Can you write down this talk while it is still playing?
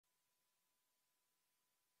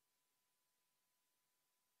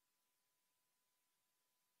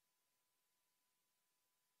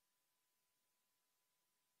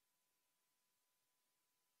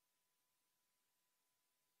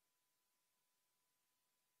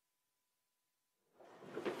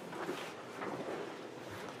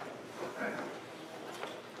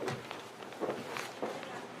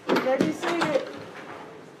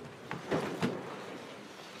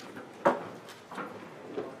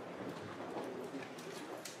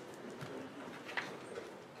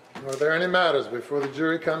Are there any matters before the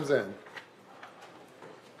jury comes in? Your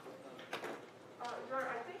Honor,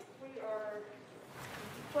 I think we are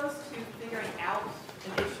close to figuring out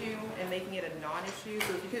an issue and making it a non-issue.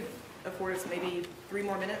 So if you could afford us maybe 3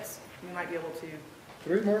 more minutes, we might be able to.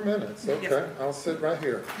 3 more minutes, okay. Yes, sir. I'll sit right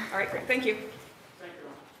here. All right, great. Thank you. Thank you.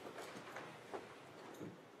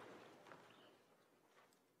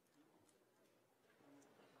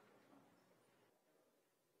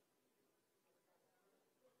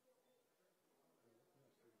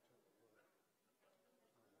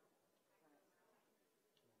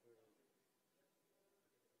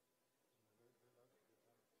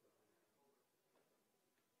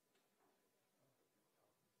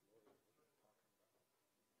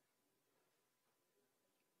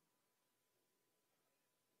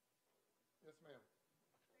 Yes, ma'am.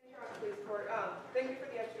 Police Court, thank you for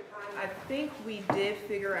the extra time. I think we did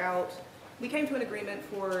figure out, we came to an agreement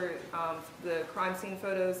for the crime scene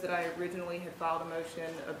photos that I originally had filed a motion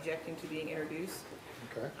objecting to being introduced.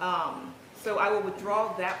 Okay. So I will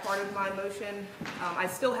withdraw that part of my motion. I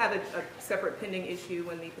still have a separate pending issue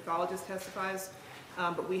when the pathologist testifies,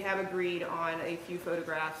 but we have agreed on a few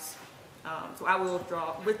photographs. So I will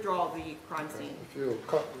withdraw the crime scene. If you'll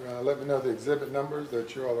let me know the exhibit numbers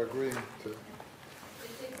that you all are agreeing to.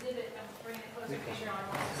 This exhibit, I'm bringing it closer because Your Honor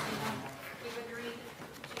wants to see one. We've agreed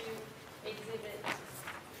to exhibit, I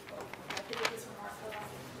think this one, Mark, hold on.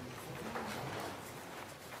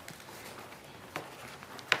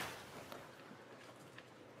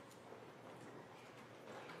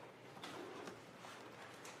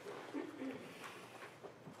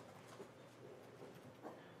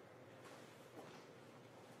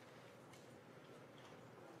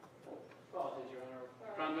 Apologies, Your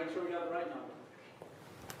Honor. Trying to make sure we got the right number.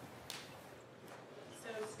 So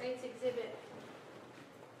State's Exhibit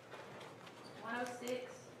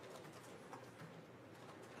 106,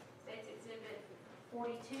 State's Exhibit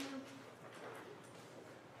 42.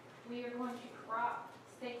 We are going to crop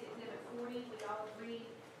State's Exhibit 40. We all agreed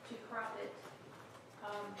to crop it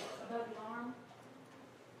above the arm.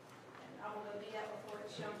 And I will go do that before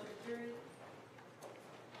it's shown to the jury.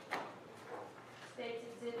 State's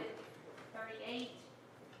Exhibit 38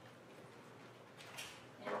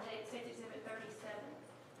 and State's Exhibit 37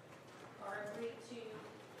 are agreed to,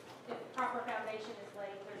 if proper foundation is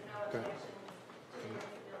laid, there's no Okay. objection to the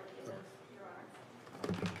admissibility of those, Your Honor.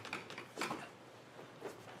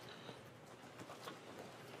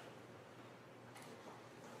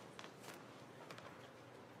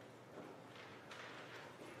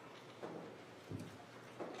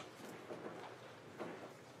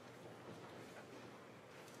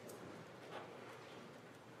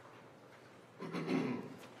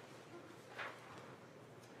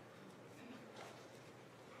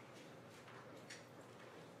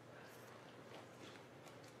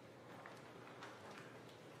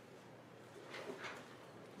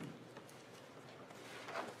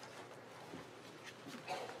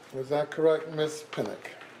 Was that correct, Ms.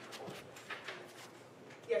 Pinnock?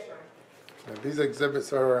 Yes, Your Honor. Now, these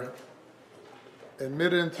exhibits are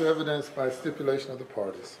admitted into evidence by stipulation of the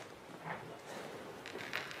parties,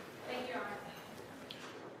 Thank you, Your Honor.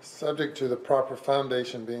 subject to the proper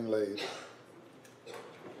foundation being laid. If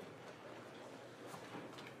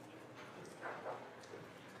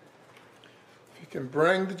you can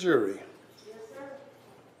bring the jury. Yes, sir.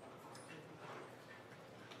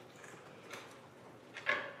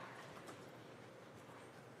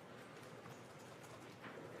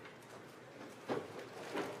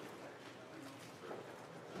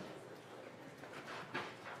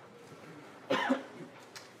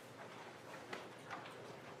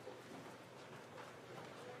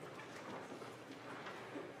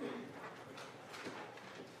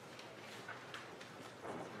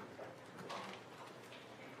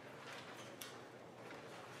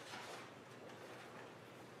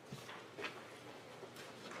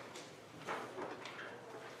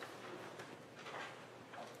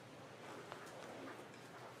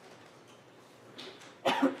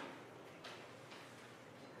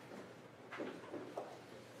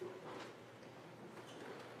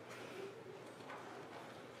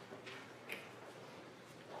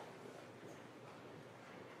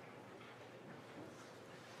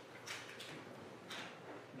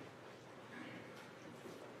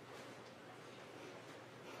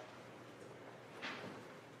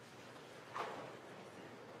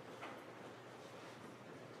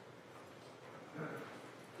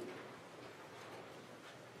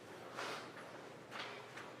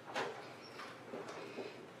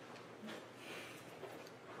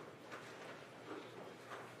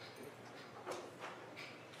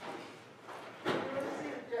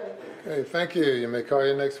 Okay, thank you. You may call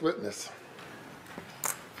your next witness.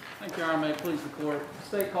 Thank you, Your Honor. May it please the court. The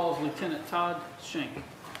state calls Lieutenant Todd Schenk.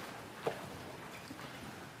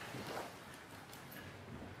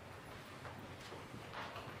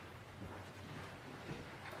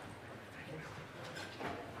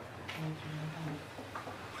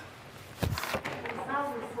 I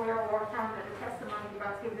solemnly swear or affirm that the testimony you're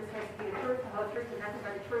about to give in this case will be the truth, the whole truth, and nothing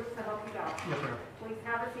but the truth, so help you God. Yes, ma'am. Please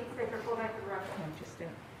have a seat, state your full name for the record.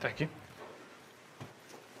 Thank you.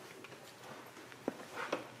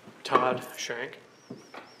 Todd Schenk.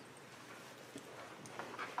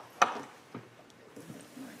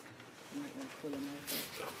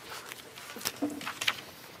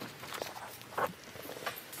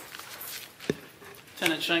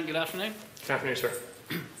 Lieutenant Schenk, good afternoon. Good afternoon, sir.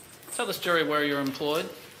 Tell this jury where you're employed.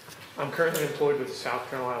 I'm currently employed with the South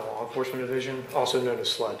Carolina Law Enforcement Division, also known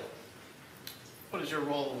as SLED. What is your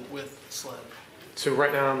role with SLED? So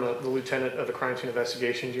right now I'm the lieutenant of the Crime Scene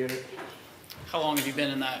Investigations Unit. How long have you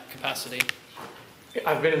been in that capacity?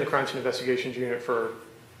 I've been in the Crime Scene Investigations Unit for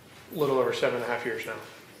a little over 7.5 years now.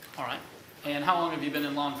 All right. And how long have you been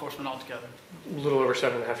in law enforcement altogether? A little over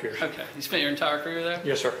 7.5 years. Okay. You spent your entire career there?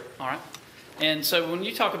 Yes, sir. All right. And so when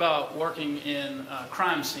you talk about working in a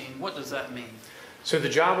crime scene, what does that mean? So the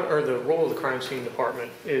job or the role of the Crime Scene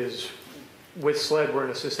Department is, with SLED, we're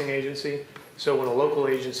an assisting agency. So when a local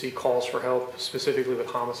agency calls for help, specifically with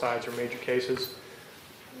homicides or major cases,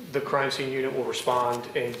 the Crime Scene Unit will respond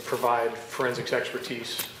and provide forensics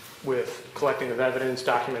expertise with collecting of evidence,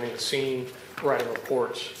 documenting the scene, writing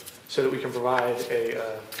reports, so that we can provide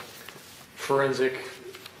a forensic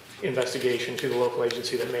investigation to the local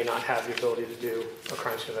agency that may not have the ability to do a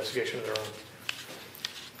crime scene investigation of their own.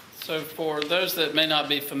 So for those that may not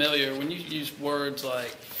be familiar, when you use words like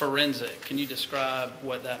forensic, can you describe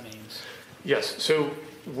what that means? Yes, so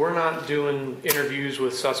we're not doing interviews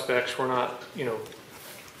with suspects. We're not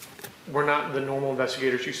the normal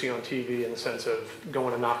investigators you see on TV in the sense of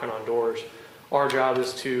going and knocking on doors. Our job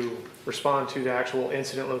is to respond to the actual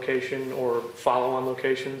incident location or follow-on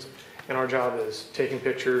locations. And our job is taking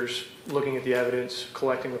pictures, looking at the evidence,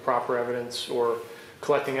 collecting the proper evidence, or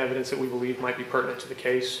collecting evidence that we believe might be pertinent to the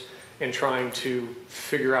case, and trying to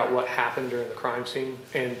figure out what happened during the crime scene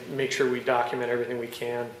and make sure we document everything we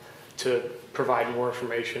can to provide more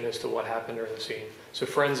information as to what happened during the scene. So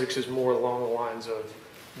forensics is more along the lines of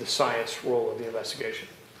the science role of the investigation.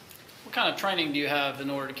 What kind of training do you have in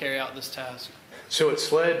order to carry out this task? So at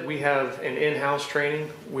SLED, we have an in-house training.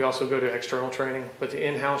 We also go to external training, but the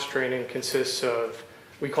in-house training consists of,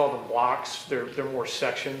 we call them blocks. They're more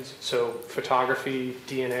sections. So photography,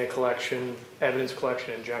 DNA collection, evidence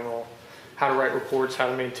collection in general, how to write reports, how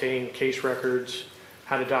to maintain case records,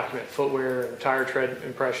 how to document footwear and tire tread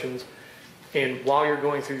impressions. And while you're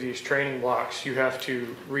going through these training blocks, you have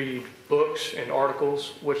to read books and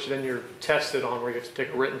articles, which then you're tested on, where you have to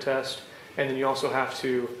take a written test. And then you also have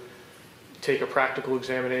to take a practical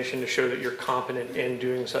examination to show that you're competent in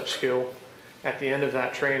doing such skill. At the end of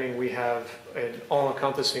that training, we have an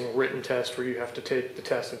all-encompassing written test where you have to take the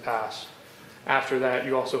test and pass. After that,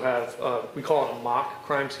 you also have, we call it a mock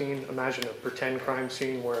crime scene. Imagine a pretend crime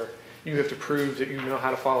scene where you have to prove that you know how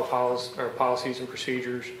to follow policies and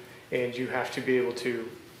procedures, and you have to be able to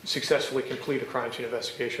successfully complete a crime scene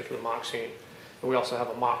investigation for the mock scene. And we also have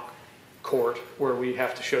a mock court where we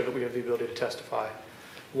have to show that we have the ability to testify.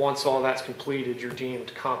 Once all that's completed, you're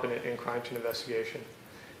deemed competent in crime scene investigation.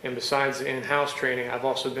 And besides the in-house training, I've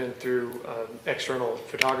also been through external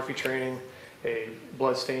photography training, a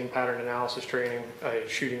blood stain pattern analysis training, a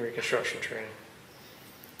shooting reconstruction training.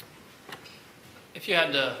 If you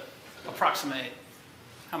had to approximate,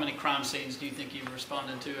 how many crime scenes do you think you've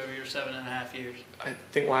responded to over your 7.5 years? I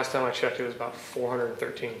think last time I checked it was about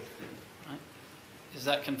 413. Right. Is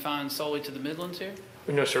that confined solely to the Midlands here?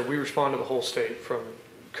 No, sir. We respond to the whole state from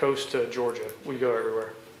coast to Georgia. We go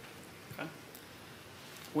everywhere. Okay.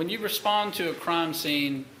 When you respond to a crime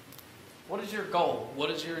scene, what is your goal? What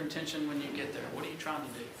is your intention when you get there? What are you trying to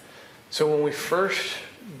do? So when we first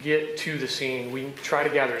get to the scene, we try to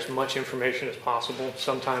gather as much information as possible.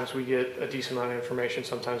 Sometimes we get a decent amount of information,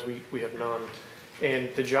 sometimes we have none.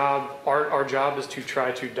 And the job, our job is to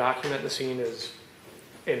try to document the scene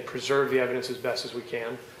and preserve the evidence as best as we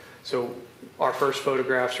can. So our first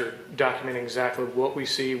photographs are documenting exactly what we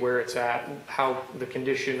see, where it's at, how the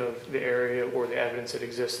condition of the area or the evidence that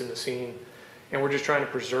exists in the scene. And we're just trying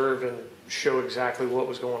to preserve and show exactly what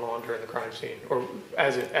was going on during the crime scene, or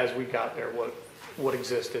as we got there, what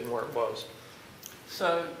existed and where it was.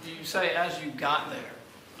 So you say as you got there,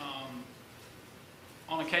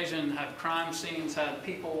 on occasion have crime scenes had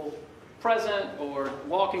people present or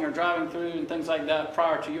walking or driving through and things like that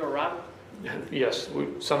prior to your arrival? Yes,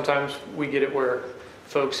 sometimes we get it where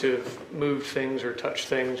folks have moved things or touched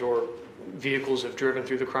things, or vehicles have driven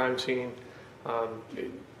through the crime scene.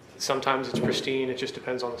 Sometimes it's pristine, it just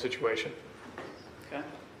depends on the situation. Okay.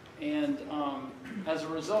 And as a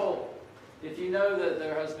result, if you know that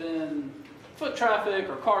there has been foot traffic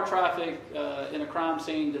or car traffic in a crime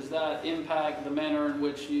scene, does that impact the manner in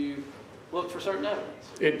which you look for certain evidence?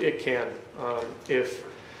 It can. If,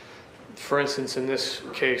 for instance, in this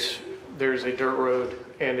case, there's a dirt road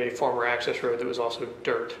and a farmer access road that was also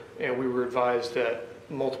dirt, and we were advised that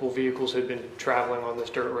multiple vehicles had been traveling on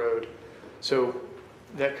this dirt road. So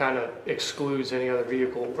that kind of excludes any other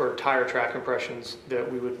vehicle or tire track impressions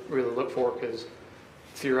that we would really look for, because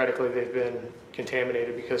theoretically they've been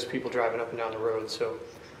contaminated because people driving up and down the road. So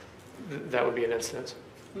that would be an instance.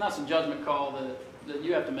 And that's a judgment call that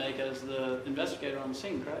you have to make as the investigator on the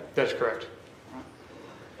scene, correct? That's correct.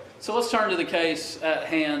 So let's turn to the case at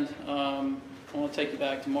hand. I want to take you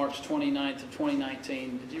back to March 29th of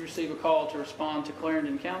 2019. Did you receive a call to respond to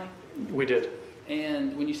Clarendon County? We did.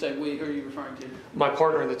 And when you say we, who are you referring to? My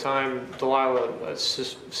partner at the time, Delilah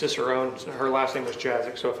Cicerone, her last name was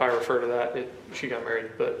Jazik, so if I refer to that, she got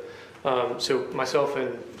married. But so myself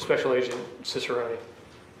and Special Agent Cicerone.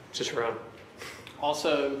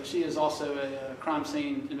 Also, she is also a crime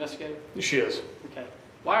scene investigator? She is. Okay.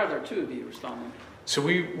 Why are there two of you responding? So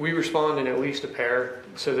we respond in at least a pair,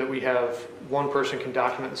 so that we have one person can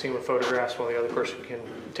document the scene with photographs while the other person can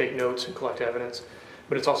take notes and collect evidence.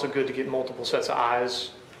 But it's also good to get multiple sets of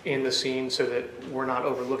eyes in the scene so that we're not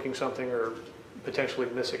overlooking something or potentially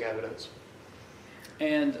missing evidence.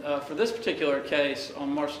 And for this particular case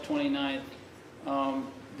on March 29th,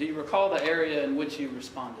 do you recall the area in which you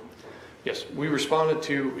responded? Yes, we responded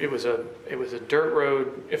to, it was a dirt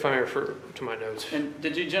road, if I may refer to my notes. And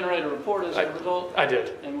did you generate a report as a result? I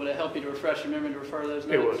did. And would it help you to refresh your memory to refer to those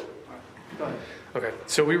notes? It would. All right, go ahead. Okay,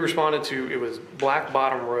 so we responded to, it was Black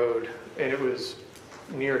Bottom Road, and it was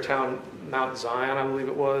near town Mount Zion, I believe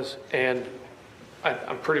it was. And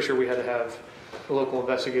I'm pretty sure we had to have the local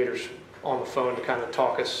investigators on the phone to kind of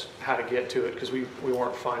talk us how to get to it, because we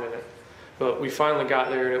weren't finding it. But we finally got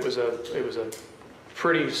there, and it was a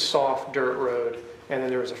pretty soft dirt road, and then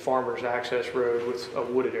there was a farmer's access road with a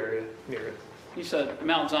wooded area near it. You said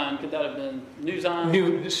Mount Zion. Could that have been New Zion?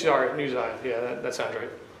 New Zion. Yeah, that sounds right.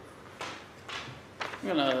 I'm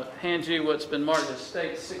going to hand you what's been marked as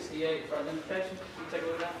State 68 for identification. Can you take a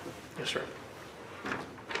look at that? Yes, sir.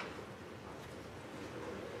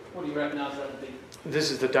 What do you recognize that to be? This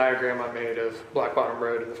is the diagram I made of Black Bottom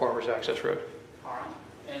Road and the farmer's access road. All right.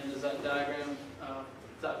 And does that diagram,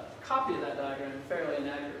 that copy of that diagram fairly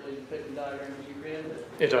inaccurately depict the diagram as you created it?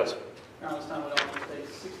 It does. Now this time it also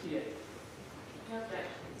states 68. Okay.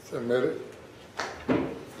 Submitted.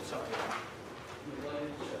 Sorry.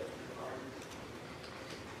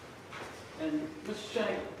 And Mr.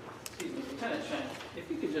 Schenk, excuse me, Lieutenant Schenk, if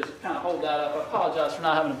you could just kind of hold that up. I apologize for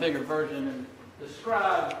not having a bigger version, and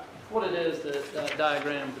describe what it is that that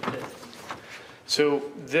diagram depicts. So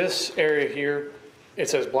this area here, it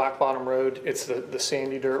says Black Bottom Road. It's the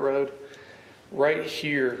sandy dirt road. Right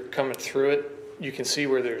here, coming through it, you can see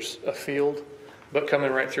where there's a field, but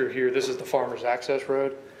coming right through here, this is the farmer's access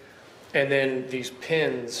road. And then these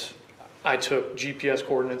pins, I took GPS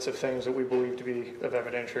coordinates of things that we believe to be of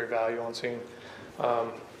evidentiary value on scene.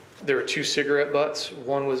 There were two cigarette butts.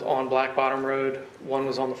 One was on Black Bottom Road. One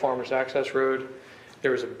was on the farmer's access road.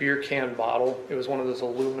 There was a beer can bottle. It was one of those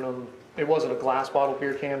aluminum, it wasn't a glass bottle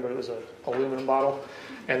beer can, but it was an aluminum bottle.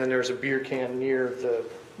 And then there was a beer can near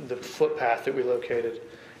the footpath that we located.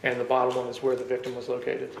 And the bottom one is where the victim was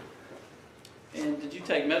located. And did you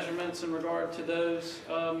take measurements in regard to those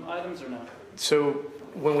items or not? So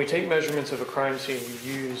when we take measurements of a crime scene,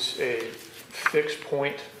 we use a fixed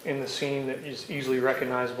point in the scene that is easily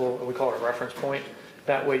recognizable, and we call it a reference point.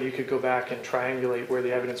 That way you could go back and triangulate where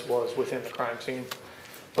the evidence was within the crime scene.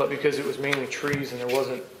 But because it was mainly trees and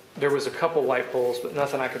there was a couple light poles, but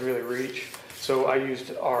nothing I could really reach. So I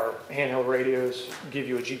used our handheld radios, give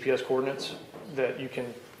you a GPS coordinates that you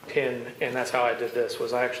can pin, and that's how I did this,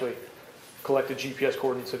 was I actually collected GPS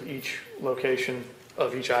coordinates of each location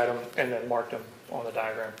of each item and then marked them on the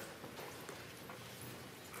diagram.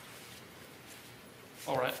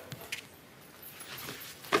 All right.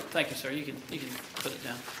 Thank you, sir. You can put it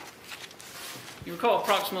down. You recall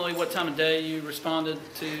approximately what time of day you responded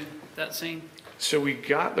to that scene? So we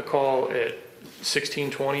got the call at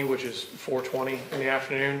 16:20, which is 4:20 in the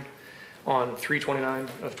afternoon on 3/29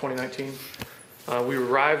 of 2019. We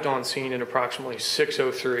arrived on scene at approximately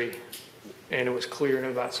 6:03, and it was clear and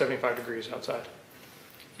about 75 degrees outside.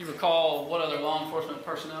 You recall what other law enforcement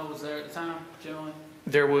personnel was there at the time, generally?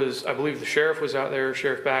 There was, I believe the sheriff was out there,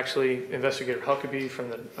 Sheriff Baxley, Investigator Huckabee from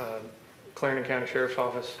the Clarendon County Sheriff's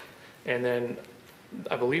Office, and then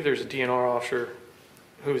I believe there's a DNR officer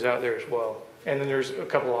who was out there as well. And then there's a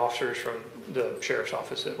couple of officers from the Sheriff's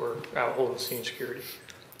Office that were out holding scene security.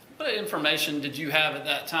 What information did you have at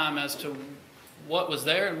that time as to what was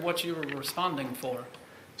there and what you were responding for?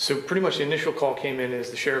 So pretty much the initial call came in as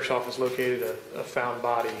the Sheriff's Office located a found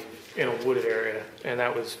body in a wooded area, and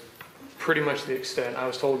that was pretty much the extent. I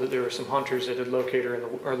was told that there were some hunters that had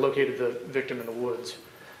located the victim in the woods.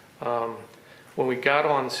 When we got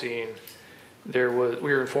on scene, we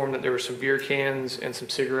were informed that there were some beer cans and some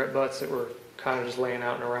cigarette butts that were kind of just laying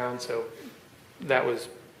out and around, so that was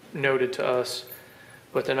noted to us.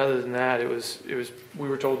 But then other than that, we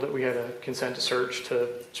were told that we had a consent to search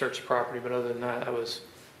the property, but other than that was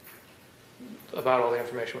about all the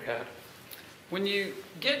information we had. When you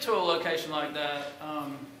get to a location like that,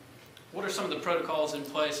 what are some of the protocols in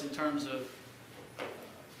place in terms of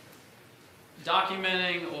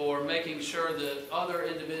documenting or making sure that other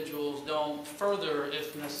individuals don't further,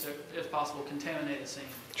 if necessary, if possible, contaminate the scene?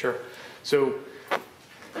 Sure. So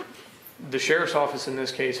the Sheriff's Office in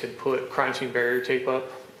this case had put crime scene barrier tape up,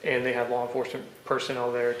 and they had law enforcement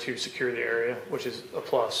personnel there to secure the area, which is a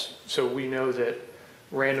plus. So we know that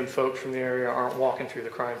random folks from the area aren't walking through the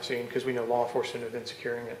crime scene because we know law enforcement have been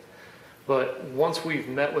securing it. But once we've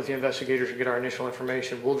met with the investigators and get our initial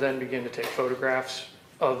information, we'll then begin to take photographs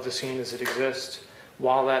of the scene as it exists.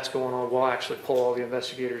 While that's going on, we'll actually pull all the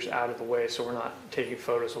investigators out of the way so we're not taking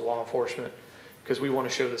photos of law enforcement, because we want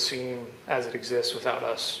to show the scene as it exists without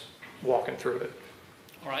us walking through it.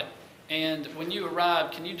 All right. And when you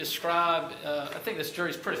arrived, can you describe, I think this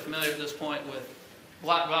jury's pretty familiar at this point with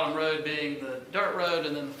Black Bottom Road being the dirt road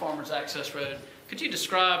and then the Farmers Access Road. Could you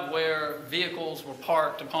describe where vehicles were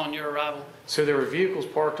parked upon your arrival? So there were vehicles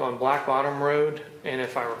parked on Black Bottom Road, and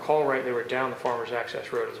if I recall right, they were down the Farmers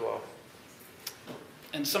Access Road as well.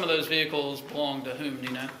 And some of those vehicles belonged to whom, do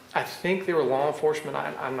you know? I think they were law enforcement.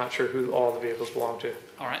 I'm not sure who all the vehicles belonged to.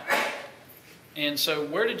 All right. And so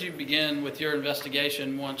where did you begin with your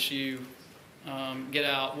investigation once you get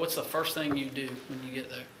out? What's the first thing you do when you get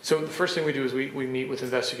there? So the first thing we do is we meet with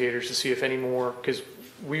investigators to see if any more, because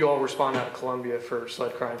we all respond out of Columbia for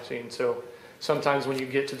sled crime scene. So sometimes when you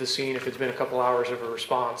get to the scene, if it's been a couple hours of a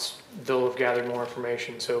response, they'll have gathered more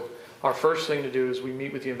information. So our first thing to do is we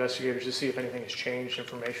meet with the investigators to see if anything has changed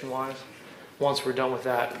information-wise. Once we're done with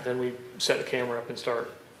that, then we set the camera up and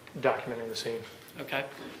start documenting the scene. Okay.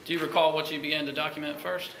 Do you recall what you began to document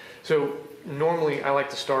first? So normally I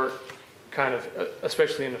like to start kind of,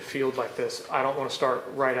 especially in a field like this, I don't want to start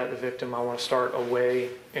right at the victim. I want to start away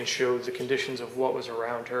and show the conditions of what was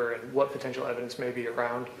around her and what potential evidence may be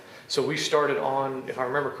around. So we started on, if I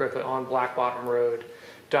remember correctly, on Black Bottom Road,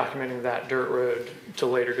 documenting that dirt road to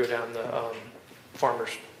later go down the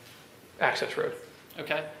Farmers Access Road.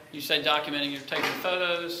 Okay. You say documenting, you're taking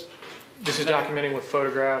photos? This is documenting with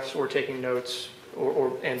photographs or taking notes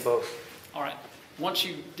and both. All right. Once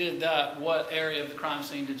you did that, what area of the crime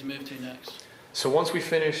scene did you move to next? So once we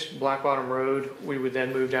finished Black Bottom Road, we would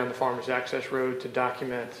then move down the Farmers Access Road to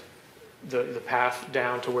document the path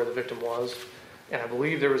down to where the victim was. And I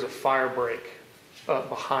believe there was a fire break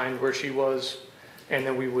behind where she was. And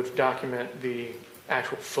then we would document the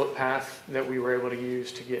actual footpath that we were able to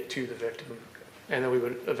use to get to the victim. And then we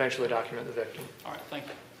would eventually document the victim. All right, thank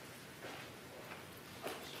you.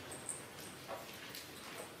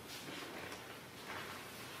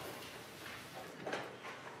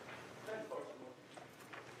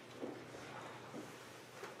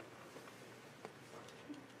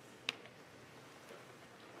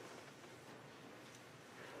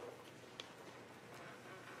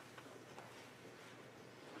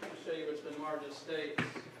 Show you what's been marked as states.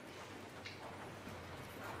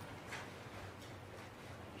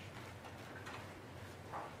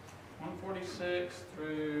 .146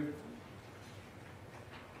 through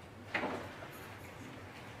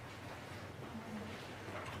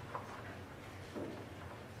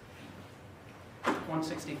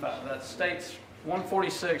 .165. That's states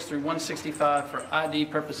 146 through 165 for ID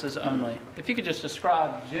purposes only. If you could just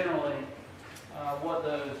describe generally what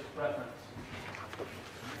those reference.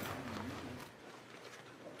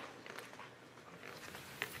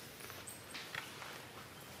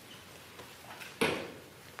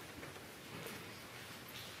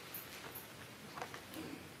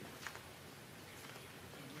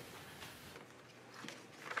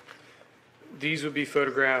 These would be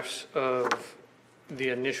photographs of the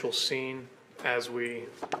initial scene as we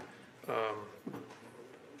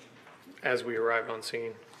arrived on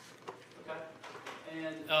scene. Okay.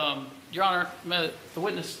 And, Your Honor, may the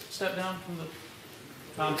witness step down from the,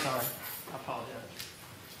 I'm sorry, I apologize.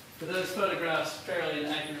 But those photographs fairly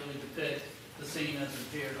and accurately depict the scene as it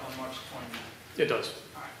appeared on March 29th. It does.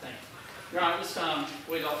 All right, thank you. Your Honor, this time,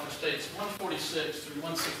 Wade officer states 146 through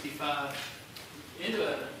 165 into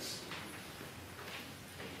evidence.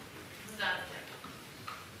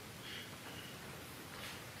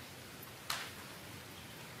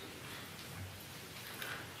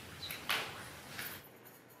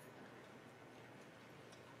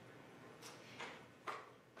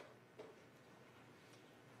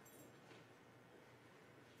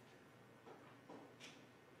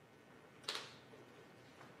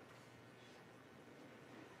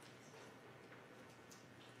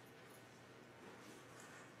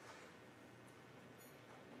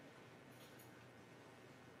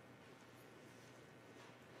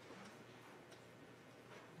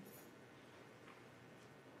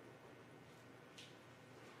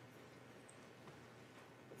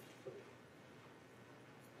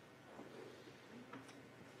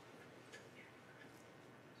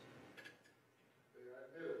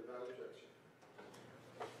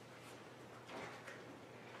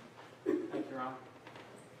 Thank you, Your Honor.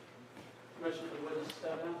 Permission for the witness to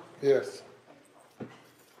step down? Yes.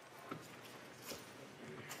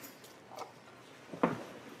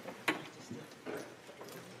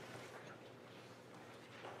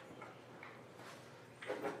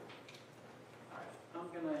 I'm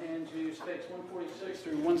going to hand you states 146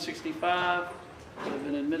 through 165 that have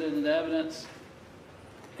been admitted into evidence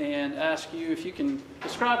and ask you if you can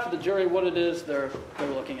describe for the jury what it is they're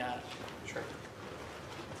looking at. Sure.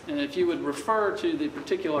 And if you would refer to the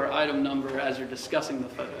particular item number as you're discussing the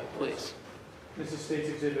photo, please. This is State's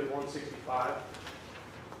Exhibit 165.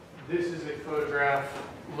 This is a photograph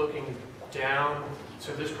looking down.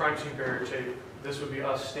 So this crime scene barrier tape, this would be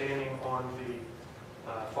us standing on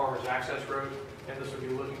the Farmers Access Road, and this would be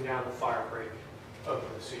looking down the fire break of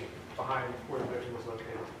the scene behind where the victim was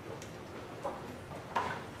located.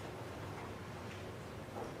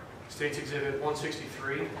 State's Exhibit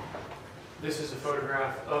 163. This is a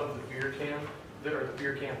photograph of the beer can, or the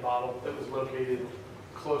beer can bottle that was located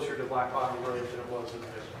closer to Black Bottom Road than it was in the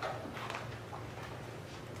victim.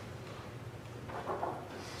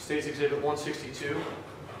 State's Exhibit 162.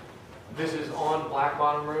 This is on Black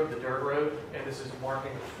Bottom Road, the dirt road, and this is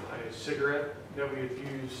marking a cigarette that we had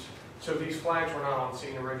used. So these flags were not on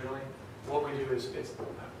scene originally. What we do is, it's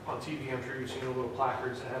on TV, I'm sure you've seen the little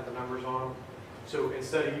placards that have the numbers on them. So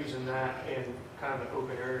instead of using that in kind of an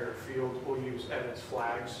open area or field, we'll use evidence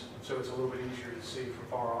flags, so it's a little bit easier to see from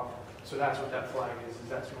far off. So that's what that flag is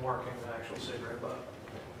that's marking the actual cigarette butt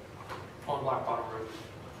on Black Bottom Road.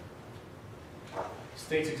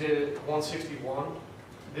 State's Exhibit 161.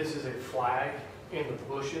 This is a flag in the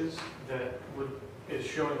bushes that is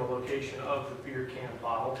showing the location of the beer can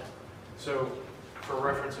bottle. So for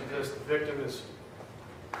referencing this, the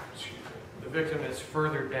victim is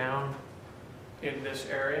further down in this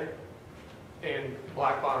area, and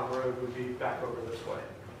Black Bottom Road would be back over this way.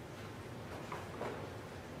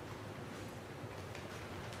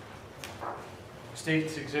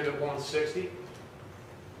 State's Exhibit 160.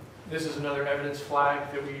 This is another evidence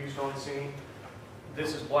flag that we used on scene.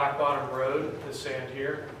 This is Black Bottom Road, this sand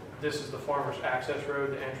here. This is the Farmers Access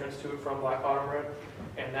Road, the entrance to it from Black Bottom Road,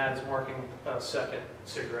 and that is marking a second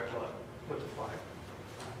cigarette butt with the flag.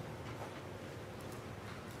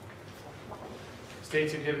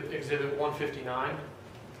 State's Exhibit 159.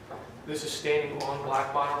 This is standing on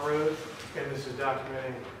Black Bottom Road, and this is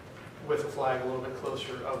documenting with the flag a little bit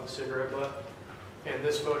closer of the cigarette butt. And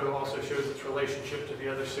this photo also shows its relationship to the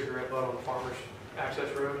other cigarette butt on the Farmers Access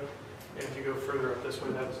Road. And if you go further up this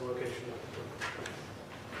way, that is the location of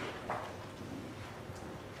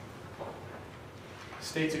the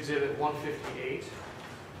State's Exhibit 158.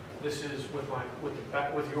 This is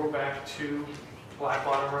with your back to Black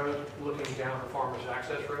Bottom Road, looking down the Farmers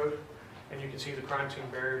Access Road, and you can see the crime scene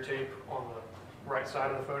barrier tape on the right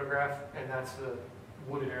side of the photograph, and that's the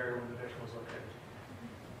wooded area where the victim was located.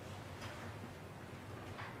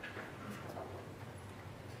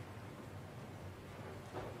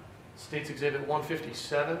 State's Exhibit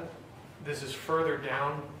 157. This is further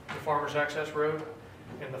down the Farmers Access Road,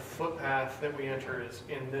 and the footpath that we enter is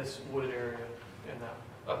in this wooded area and that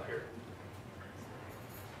up here.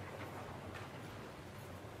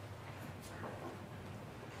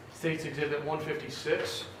 State's Exhibit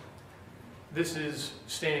 156. This is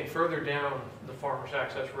standing further down the Farmers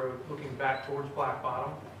Access Road, looking back towards Black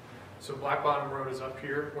Bottom. So Black Bottom Road is up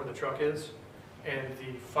here where the truck is, and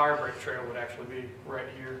the fire break trail would actually be right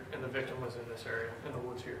here, and the victim was in this area, in the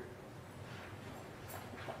woods here.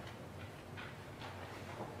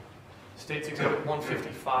 State's Exhibit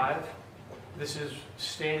 155. This is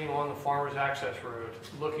standing on the farmer's access road,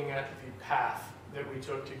 looking at the path that we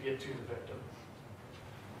took to get to the victim.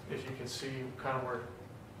 If you can see kind of where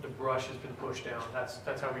the brush has been pushed down,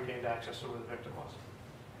 that's how we gained access to where the victim was.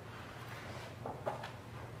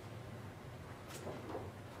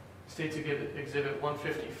 State's Exhibit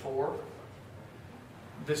 154.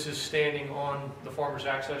 This is standing on the farmer's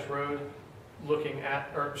access road,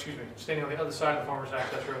 standing on the other side of the farmer's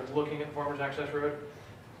access road, looking at the farmer's access road.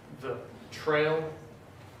 The trail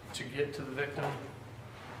to get to the victim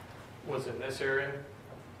was in this area,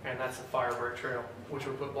 and that's the fire break trail, which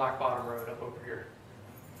would put Black Bottom Road up over here.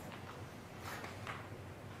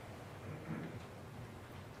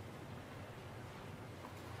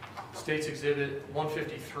 State's Exhibit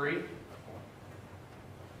 153.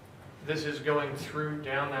 This is going through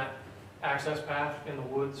down that access path in the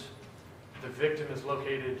woods. The victim is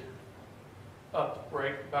located up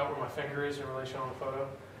right about where my finger is in relation on the photo.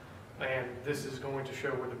 And this is going to show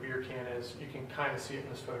where the beer can is. You can kind of see it in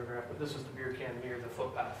this photograph, but this is the beer can near the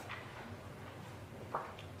footpath.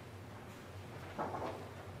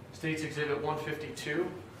 State's Exhibit 152.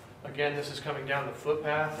 Again, this is coming down the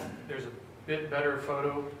footpath. There's a bit better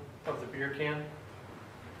photo of the beer can.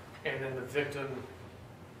 And then the victim,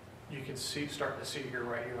 you can see, starting to see here,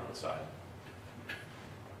 right here on the side.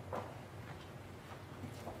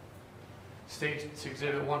 State's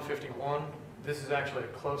Exhibit 151. This is actually a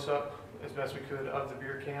close-up, as best we could, of the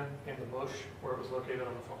beer can in the bush where it was located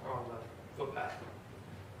on the footpath.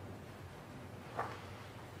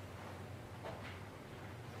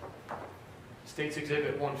 State's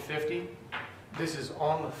Exhibit 150. This is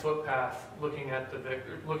on the footpath, looking at the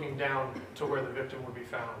victim, looking down to where the victim would be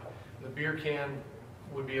found. The beer can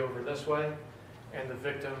would be over this way, and the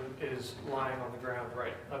victim is lying on the ground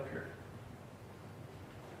right up here.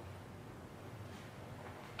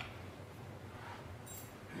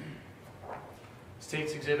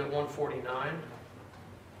 State's Exhibit 149.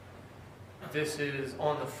 This is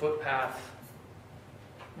on the footpath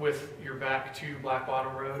with your back to Black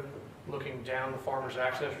Bottom Road, looking down the farmer's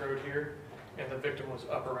access road here, and the victim was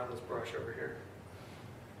up around this brush over here.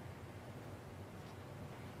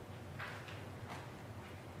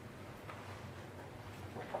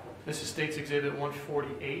 This is State's Exhibit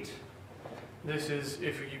 148. This is,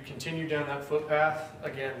 if you continue down that footpath,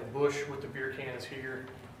 again, the bush with the beer can is here.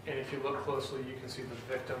 And if you look closely, you can see the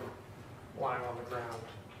victim lying on the ground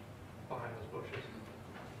behind those bushes.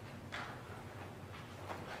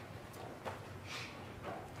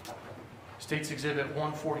 State's Exhibit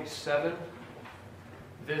 147.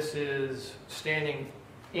 This is standing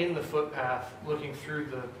in the footpath, looking through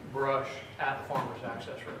the brush at the farmer's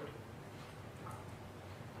access road.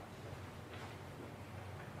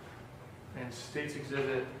 And State's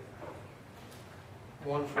Exhibit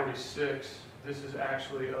 146. This is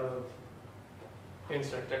actually of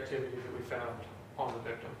insect activity that we found on the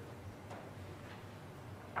victim.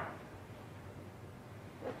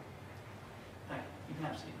 Hi, you can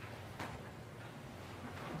have a seat.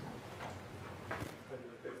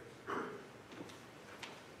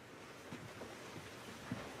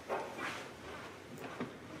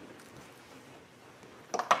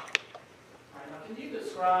 All right, now can you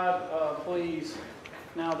describe, please,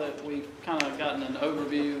 now that we've kind of gotten an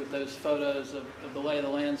overview of those photos of the lay of the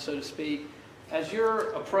land, so to speak, as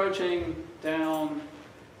you're approaching down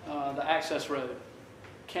the access road,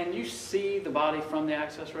 can you see the body from the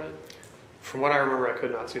access road? From what I remember, I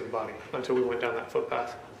could not see the body until we went down that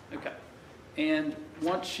footpath. Okay. And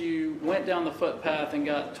once you went down the footpath and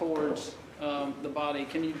got towards the body,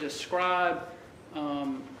 can you describe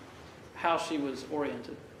how she was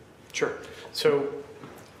oriented? Sure. So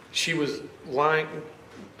she was lying.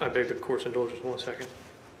 I beg the court's indulgence 1 second.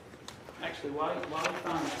 Actually, while you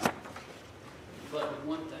find that, but with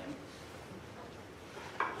one thing,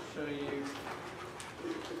 show you.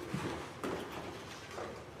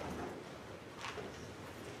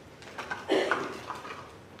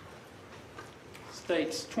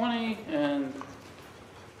 States 20 and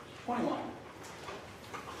 21.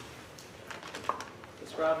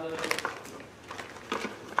 Describe those.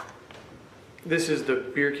 This is the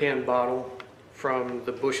beer can bottle from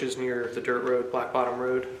the bushes near the dirt road, Black Bottom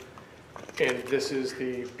Road. And this is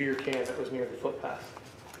the beer can that was near the footpath.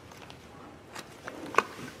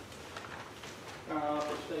 For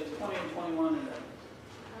states 20 and 21. And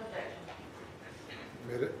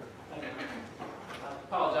Admit it. I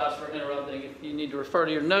apologize for interrupting. If you need to refer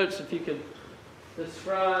to your notes, if you could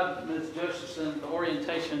describe, Ms. Josephson, the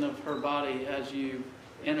orientation of her body as you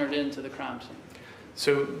entered into the crime scene.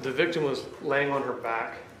 So the victim was laying on her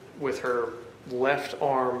back with her left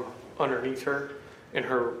arm underneath her and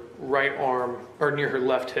her right arm, or near her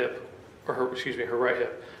left hip, or her, excuse me, her right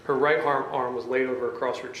hip. Her right arm was laid over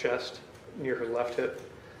across her chest near her left hip.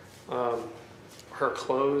 Her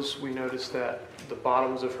clothes, we noticed that the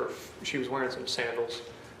bottoms of her, she was wearing some sandals,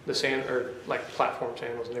 or like platform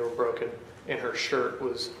sandals, and they were broken, and her shirt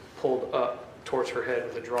was pulled up towards her head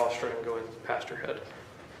with a drawstring going past her head.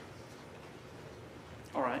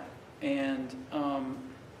 All right. And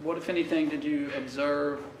what, if anything, did you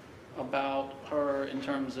observe about her in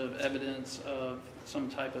terms of evidence of some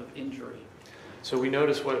type of injury? So we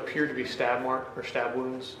noticed what appeared to be stab mark or stab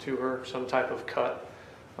wounds to her, some type of cut,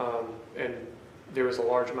 and there was a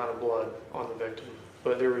large amount of blood on the victim,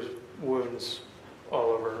 but there was wounds all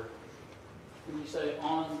over her. When you say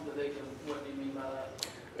on the victim, what do you mean by that?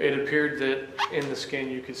 It appeared that in the skin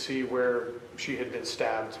you could see where she had been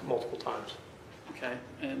stabbed multiple times. Okay.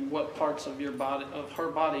 And what parts of your body, of her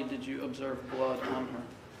body, did you observe blood on her?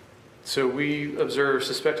 So we observed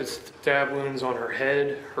suspected stab wounds on her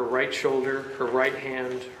head, her right shoulder, her right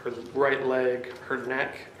hand, her right leg, her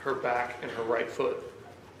neck, her back, and her right foot.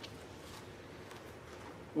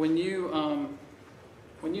 When you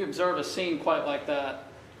observe a scene quite like that,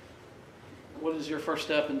 what is your first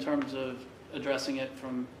step in terms of addressing it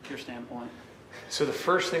from your standpoint? So the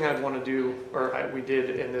first thing I'd want to do, we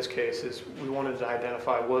did in this case, is we wanted to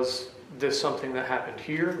identify, was this something that happened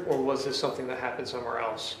here, or was this something that happened somewhere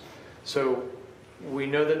else? So we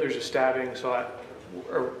know that there's a stabbing,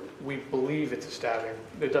 or we believe it's a stabbing.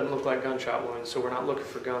 It doesn't look like gunshot wounds, so we're not looking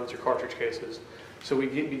for guns or cartridge cases. So we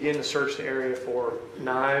begin to search the area for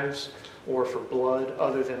knives or for blood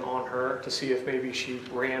other than on her to see if maybe she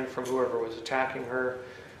ran from whoever was attacking her.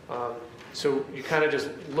 So you kind of just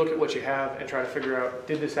look at what you have and try to figure out,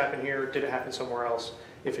 did this happen here? Did it happen somewhere else?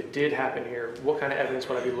 If it did happen here, what kind of evidence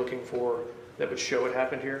would I be looking for that would show it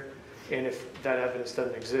happened here? And if that evidence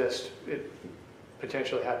doesn't exist, it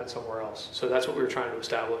potentially happened somewhere else. So that's what we were trying to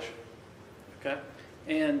establish. Okay.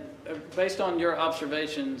 And based on your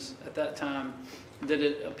observations at that time, did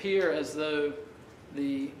it appear as though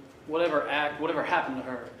whatever happened to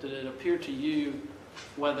her, did it appear to you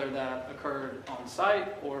whether that occurred on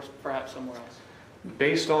site or perhaps somewhere else?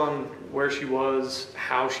 Based on where she was,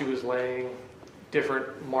 how she was laying,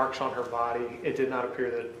 different marks on her body, it did not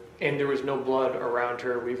appear that, and there was no blood around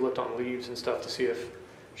her. We've looked on leaves and stuff to see if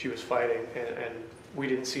she was fighting, and we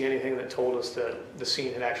didn't see anything that told us that the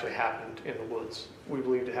scene had actually happened in the woods. We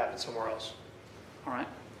believed it happened somewhere else. All right.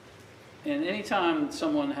 And anytime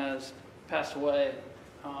someone has passed away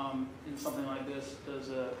in something like this, does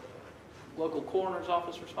a local coroner's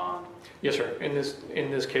office respond? Yes, sir. In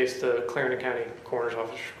this case, the Clarendon County Coroner's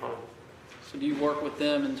Office responded. So do you work with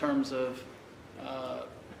them in terms of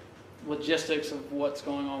logistics of what's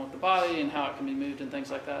going on with the body and how it can be moved and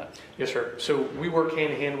things like that? Yes, sir. So we work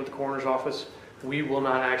hand in hand with the coroner's office. We will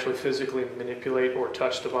not actually physically manipulate or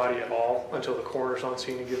touch the body at all until the coroner's on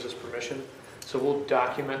scene and gives us permission. So we'll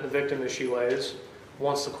document the victim as she lays.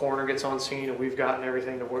 Once the coroner gets on scene and we've gotten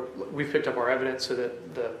everything to work, we've picked up our evidence so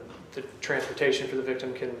that the transportation for the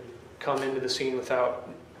victim can come into the scene without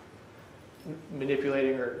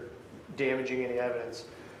manipulating or damaging any evidence.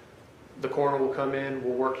 The coroner will come in,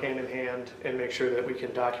 we'll work hand in hand and make sure that we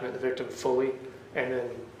can document the victim fully and then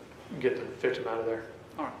get the victim out of there.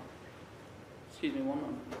 All right. Excuse me one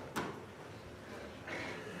moment.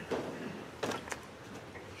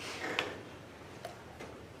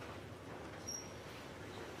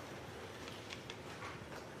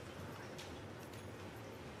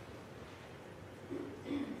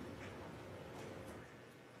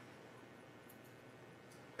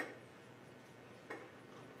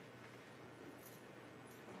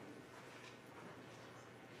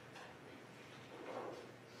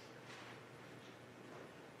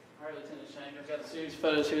 All right, Lieutenant Schenk, I've got a series of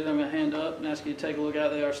photos here that I'm going to hand up and ask you to take a look at.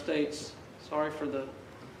 They are states. Sorry for the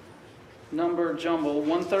number jumble.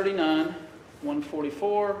 139,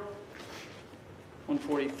 144,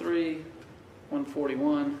 143,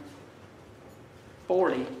 141,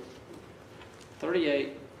 40,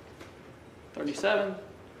 38, 37,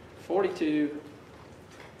 42,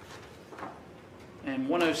 and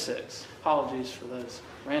 106. Apologies for those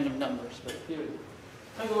random numbers, but here,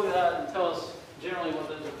 take a look at that and tell us generally what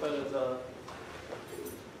those are photos of.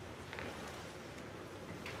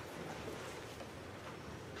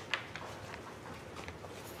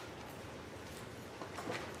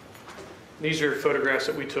 These are photographs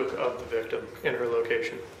that we took of the victim and her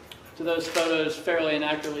location. Do those photos fairly and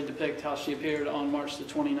accurately depict how she appeared on March the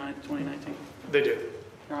 29th, 2019? They do.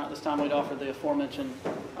 All right, this time we'd offer the aforementioned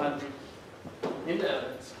items into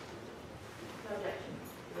evidence. No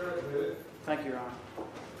objection. Thank you, Your Honor.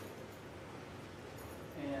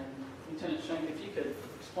 And Lieutenant Schenk, if you could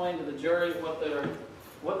explain to the jury what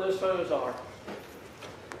those photos are.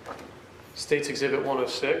 State's Exhibit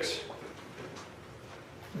 106.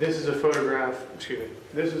 This is a photograph,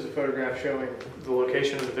 this is a photograph showing the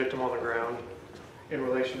location of the victim on the ground in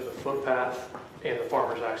relation to the footpath and the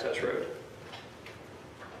farmer's access road.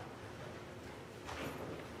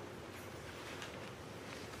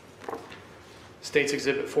 State's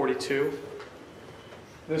Exhibit 42.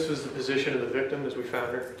 This was the position of the victim as we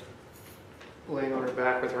found her, laying on her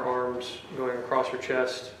back with her arms going across her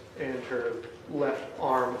chest and her left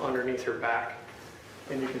arm underneath her back.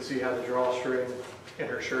 And you can see how the drawstring and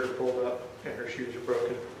her shirt are pulled up and her shoes are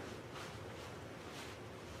broken.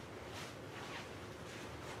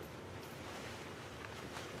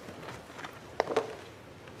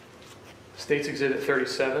 State's Exhibit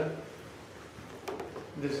 37.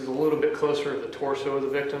 This is a little bit closer to the torso of the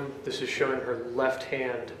victim. This is showing her left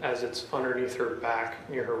hand as it's underneath her back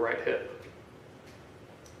near her right hip.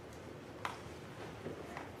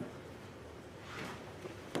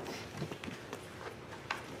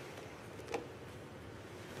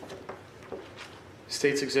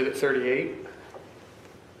 State's Exhibit 38.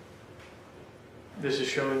 This is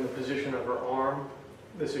showing the position of her arm.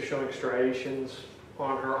 This is showing striations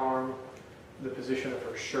on her arm, the position of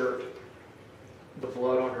her shirt, the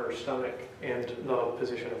blood on her stomach, and the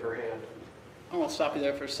position of her hand. I want to stop you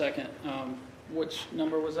there for a second. Which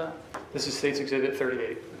number was that? This is State's Exhibit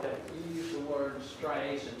 38. Okay. You used the word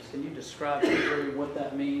striations. Can you describe to the jury what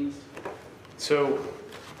that means? So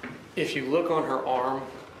if you look on her arm,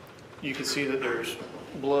 you can see that there's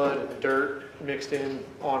blood and dirt mixed in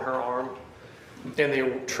on her arm, and they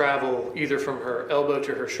travel either from her elbow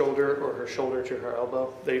to her shoulder or her shoulder to her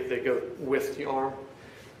elbow. They go with the arm.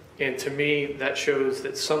 And to me, that shows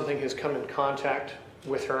that something has come in contact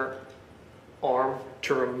with her arm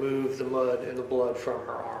to remove the mud and the blood from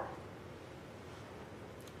her arm.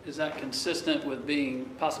 Is that consistent with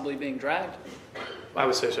possibly being dragged? I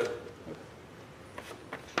would say so.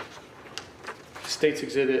 State's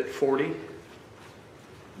Exhibit 40.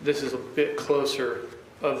 This is a bit closer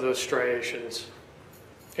of those striations,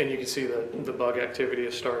 and you can see that the bug activity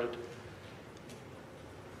has started.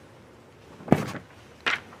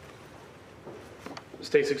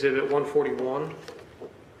 State's Exhibit 141.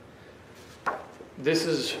 This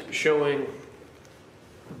is showing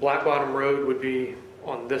Black Bottom Road would be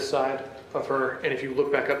on this side of her, and if you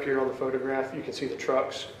look back up here on the photograph, you can see the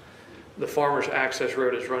trucks. The farmer's access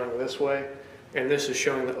road is running this way, and this is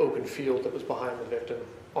showing the open field that was behind the victim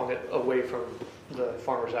on it away from the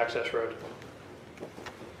farmer's access road.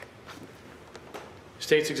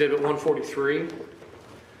 State's Exhibit 143.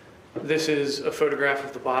 This is a photograph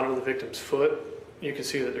of the bottom of the victim's foot. You can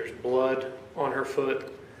see that there's blood on her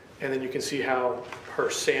foot, and then you can see how her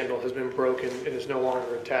sandal has been broken and is no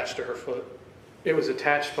longer attached to her foot. It was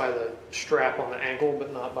attached by the strap on the ankle,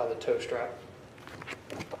 but not by the toe strap.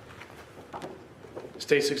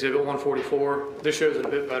 State's Exhibit 144. This shows it a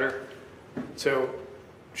bit better. So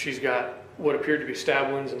she's got what appeared to be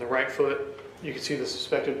stab wounds in the right foot. You can see the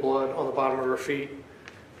suspected blood on the bottom of her feet.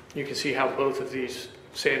 You can see how both of these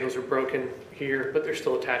sandals are broken here, but they're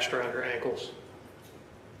still attached around her ankles.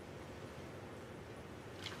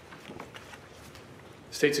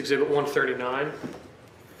 State's Exhibit 139.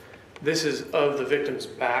 This is of the victim's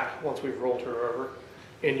back once we've rolled her over,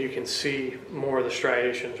 and you can see more of the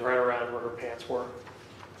striations right around where her pants were.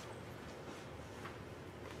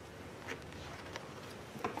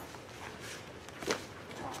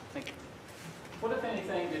 Thank you. What, if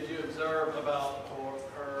anything, did you observe about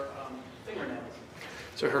her fingernails?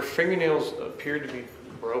 So her fingernails appeared to be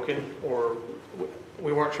broken, or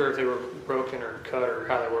we weren't sure if they were broken or cut or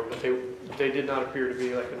how they were, but they did not appear to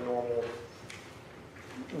be like a normal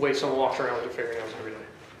way someone walks around with their fingernails every day.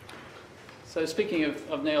 So speaking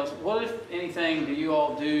of nails, what, if anything, do you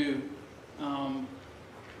all do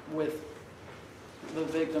with the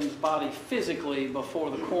victim's body physically before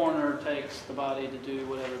the coroner takes the body to do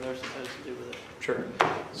whatever they're supposed to do with it? Sure.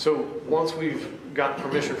 So once we've gotten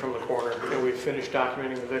permission from the coroner and we've finished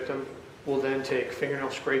documenting the victim, we'll then take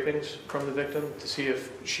fingernail scrapings from the victim to see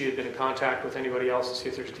if she had been in contact with anybody else, to see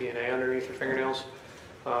if there's DNA underneath her fingernails.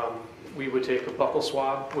 We would take a buccal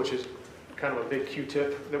swab, which is kind of a big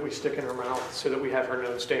Q-tip that we stick in her mouth so that we have her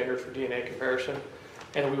known standard for DNA comparison.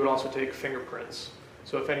 And we would also take fingerprints.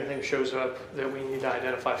 So if anything shows up that we need to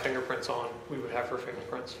identify fingerprints on, we would have her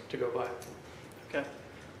fingerprints to go by. Okay.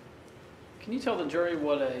 Can you tell the jury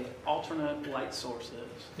what an alternate light source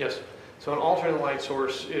is? Yes. So an alternate light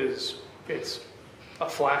source it's a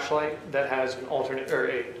flashlight that has an alternate or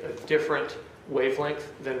a different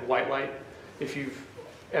wavelength than white light. If you've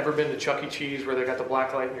ever been to Chuck E. Cheese where they got the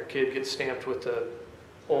black light and your kid gets stamped with the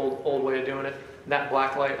old way of doing it. That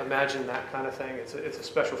black light, imagine that kind of thing. It's a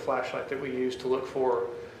special flashlight that we use to look for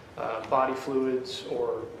body fluids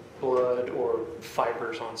or blood or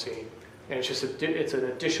fibers on scene. And it's just it's an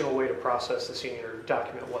additional way to process the scene or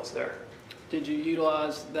document what's there. Did you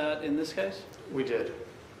utilize that in this case? We did.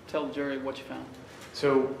 Tell the jury what you found.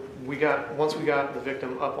 So once we got the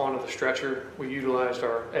victim up onto the stretcher, we utilized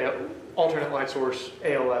our alternate light source,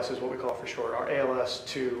 ALS is what we call for short, our ALS,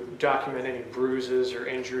 to document any bruises or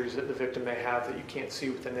injuries that the victim may have that you can't see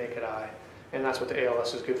with the naked eye. And that's what the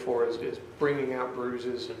ALS is good for, is bringing out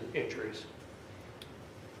bruises and injuries.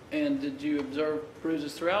 And did you observe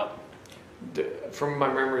bruises throughout? From my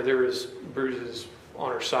memory, there was bruises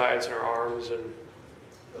on her sides and her arms, and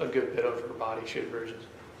a good bit of her body she had bruises.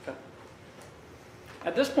 Okay.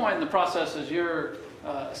 At this point in the process, as you're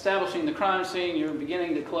establishing the crime scene, you're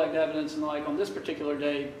beginning to collect evidence and the like, on this particular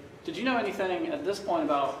day, did you know anything at this point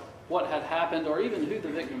about what had happened or even who the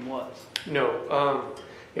victim was? No,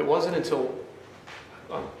 it wasn't until,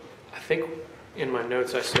 I think in my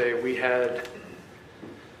notes I say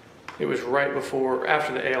it was right before,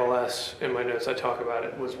 after the ALS, in my notes I talk about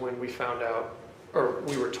it, was when we found out, or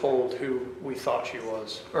we were told who we thought she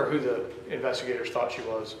was, or who the investigators thought she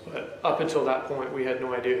was. But up until that point, we had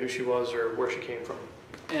no idea who she was or where she came from.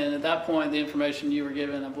 And at that point, the information you were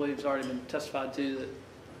given, I believe, has already been testified to,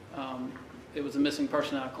 that it was a missing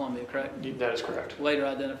person out of Columbia, correct? That is correct. Later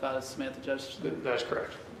identified as Samantha Josephson. That is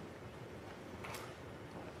correct.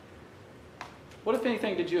 What, if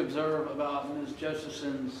anything, did you observe about Ms.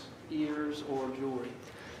 Josephson's ears or jewelry?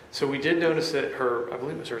 So we did notice that I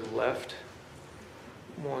believe it was her left.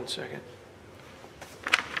 One second.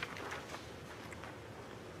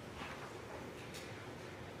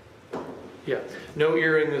 Yeah, no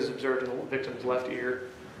earring was observed in the victim's left ear,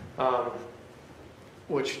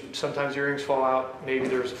 which sometimes earrings fall out. Maybe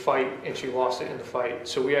there was a fight and she lost it in the fight.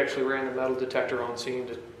 So we actually ran the metal detector on scene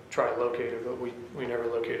to try to locate her, but we never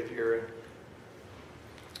located the earring.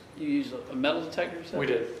 You used a metal detector, you said? We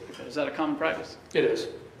did. Okay. Is that a common practice? It is.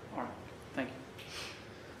 All right, thank you.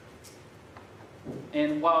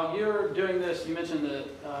 And while you're doing this, you mentioned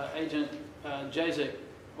that Agent Jazik,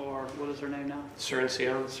 or what is her name now?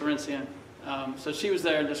 Serencion. So she was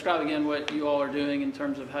there. Describe again what you all are doing in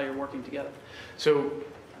terms of how you're working together. So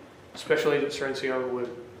Special Agent Serencion would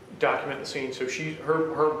document the scene. So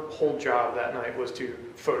her whole job that night was to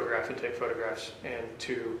photograph and take photographs and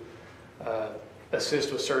to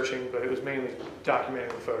assist with searching, but it was mainly documenting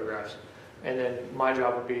the photographs. And then my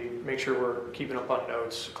job would be make sure we're keeping up on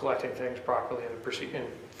notes, collecting things properly, and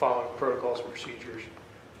following protocols and procedures,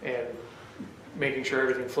 and making sure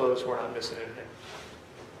everything flows, we're not missing anything.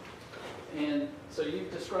 And so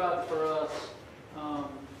you've described for us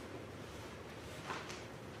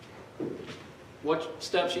what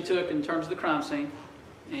steps you took in terms of the crime scene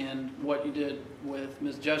and what you did with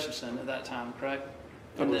Ms. Josephson at that time, correct?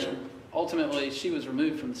 And then ultimately she was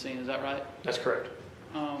removed from the scene, is that right? That's correct.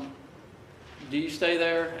 Do you stay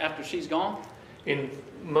there after she's gone? In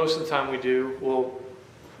most of the time we do. Well,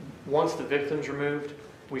 once the victim's removed,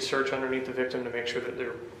 we search underneath the victim to make sure that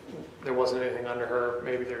there wasn't anything under her.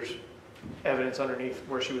 Maybe there's evidence underneath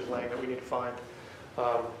where she was laying that we need to find.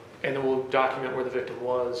 And then we'll document where the victim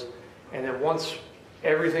was. And then once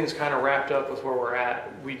everything's kind of wrapped up with where we're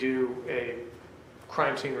at, we do a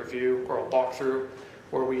crime scene review or a walkthrough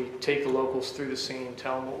where we take the locals through the scene,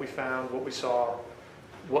 tell them what we found, what we saw,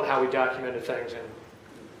 how we documented things, and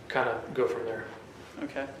kind of go from there.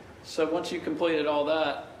 Okay. So once you completed all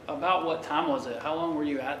that, about what time was it? How long were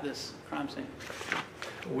you at this crime scene?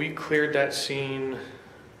 We cleared that scene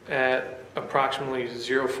at approximately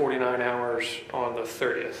 0:49 hours on the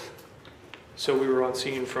 30th. So we were on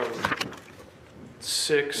scene from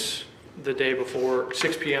 6 p.m. the day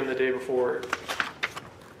before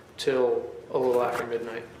till a little after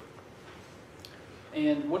midnight.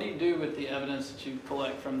 And what do you do with the evidence that you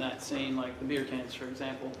collect from that scene, like the beer cans, for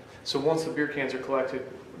example? So once the beer cans are collected,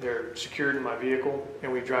 they're secured in my vehicle, and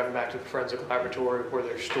we drive them back to the forensic laboratory where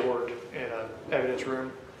they're stored in an evidence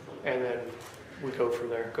room, and then we go from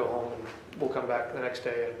there, go home, and we'll come back the next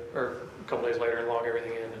day, or a couple days later, and log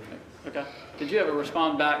everything in. Okay. Did you ever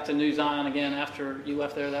respond back to New Zion again after you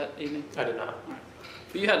left there that evening? I did not. All right.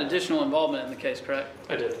 But you had additional involvement in the case, correct?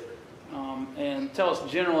 I did. And tell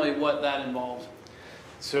us generally what that involves.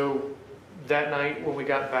 So that night when we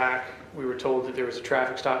got back, we were told that there was a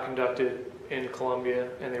traffic stop conducted in Columbia,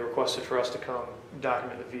 and they requested for us to come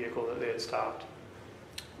document the vehicle that they had stopped.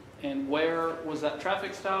 And where was that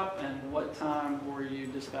traffic stop, and what time were you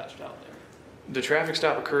dispatched out there? The traffic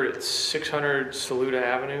stop occurred at 600 Saluda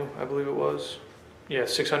Avenue, I believe it was. Yeah,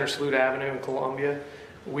 600 Saluda Avenue in Columbia.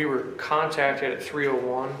 We were contacted at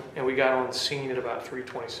 3:01 and we got on the scene at about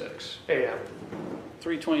 3:26 a.m.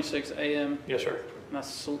 3:26 a.m. Yes, sir. And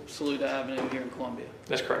that's Saluda Avenue here in Columbia.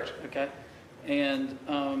 That's correct. Okay. And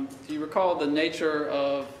do you recall the nature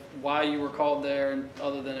of why you were called there,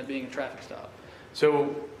 other than it being a traffic stop?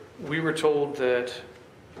 So we were told that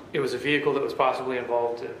it was a vehicle that was possibly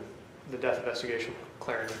involved in the death investigation,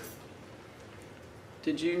 Clarendon.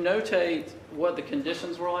 Did you notate what the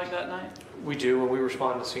conditions were like that night? We do when we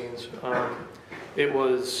respond to scenes. It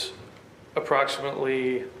was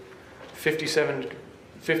approximately 57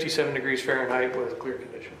 degrees Fahrenheit with clear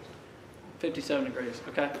conditions. 57 degrees,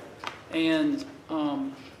 okay. And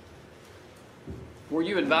were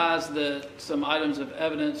you advised that some items of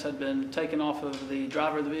evidence had been taken off of the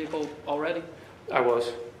driver of the vehicle already? I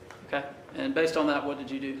was. Okay. And based on that, what did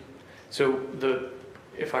you do? So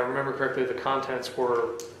if I remember correctly, the contents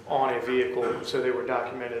were on a vehicle, so they were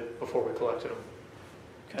documented before we collected them.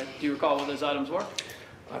 Okay. Do you recall what those items were?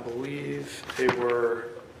 I believe it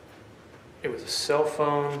was a cell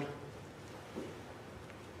phone,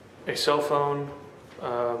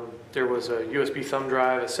 there was a USB thumb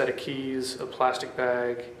drive, a set of keys, a plastic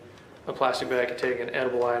bag containing an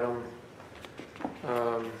edible item.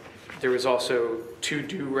 There was also 2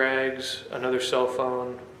 do-rags, another cell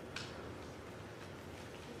phone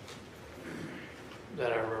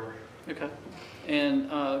that I remember. Okay. And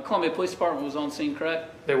Columbia Police Department was on scene,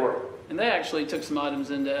 correct? They were. And they actually took some items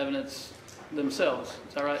into evidence themselves,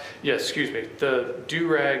 is that right? Yes, excuse me. The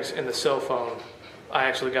do-rags and the cell phone, I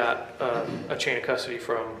actually got a chain of custody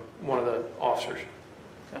from one of the officers.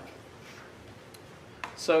 Okay.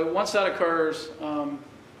 So once that occurs,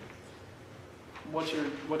 what's your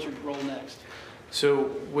role next?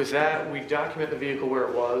 So with that, we document the vehicle where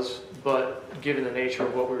it was, but given the nature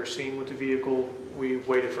of what we were seeing with the vehicle, we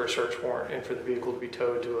waited for a search warrant and for the vehicle to be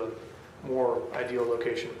towed to a more ideal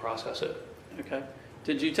location to process it. Okay.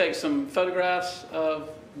 Did you take some photographs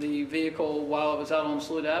of the vehicle while it was out on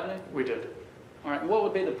Saluda Avenue? We did. All right. What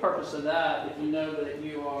would be the purpose of that if you know that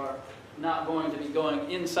you are not going to be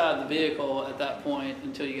going inside the vehicle at that point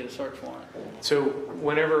until you get a search warrant? So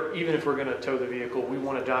even if we're going to tow the vehicle, we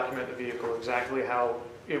want to document the vehicle exactly how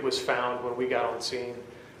it was found when we got on scene,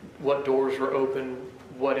 what doors were open,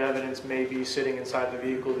 what evidence may be sitting inside the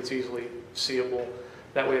vehicle that's easily seeable.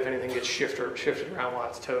 That way, if anything gets shifted around while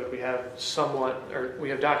it's towed, we have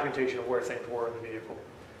documentation of where things were in the vehicle.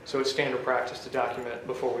 So it's standard practice to document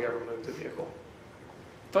before we ever move the vehicle.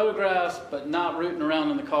 Photographs, but not rooting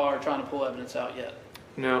around in the car trying to pull evidence out yet?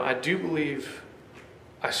 No, I do believe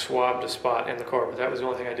I swabbed a spot in the car, but that was the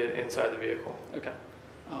only thing I did inside the vehicle. Okay.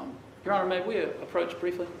 Your Honor, may we approach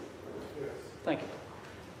briefly? Yes. Thank you.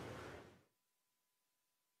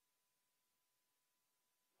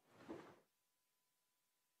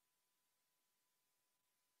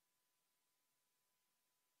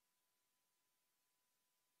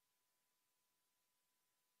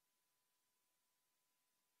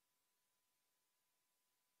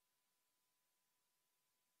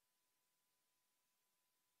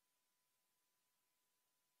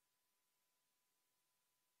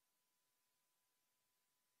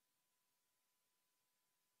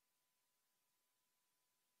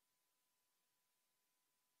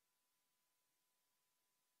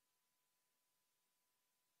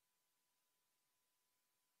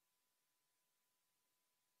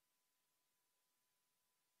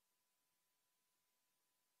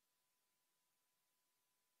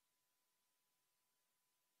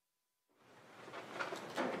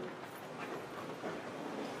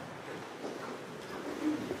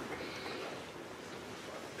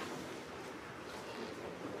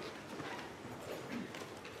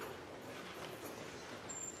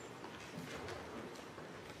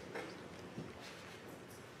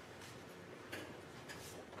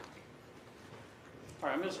 All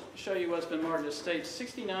right, I'm going to show you what's been marked as stage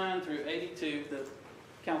 69 through 82 that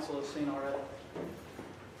council has seen already.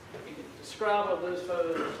 You can describe what those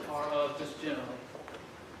photos are of just generally.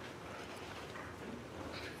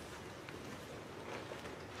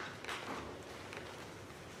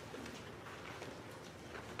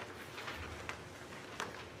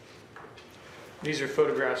 These are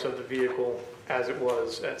photographs of the vehicle as it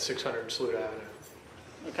was at 600 Saluda Avenue.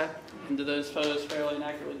 Okay. And do those photos fairly and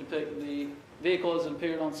accurately depict the vehicle as it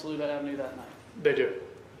appeared on Saluda Avenue that night? They do.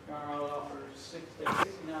 Your Honor, I would offer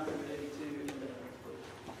 69 through 82 in the evidence, please.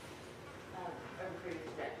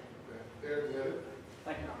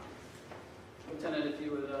 Thank you, Your Honor. Lieutenant, if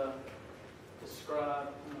you would describe,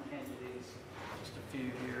 I'm going to hand you these, just a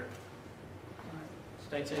few here. All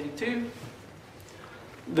right. States 82.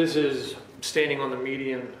 This is standing on the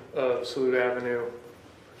median of Saluda Avenue,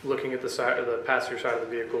 looking at the side, of the passenger side of the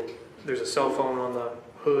vehicle. There's a cell phone on the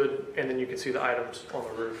hood, and then you can see the items on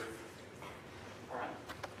the roof. All right.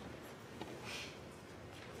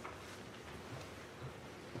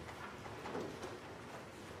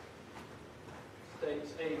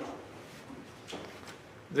 States 8.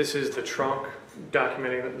 This is the trunk,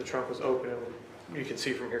 documenting that the trunk was open, and you can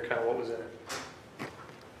see from here kind of what was in it.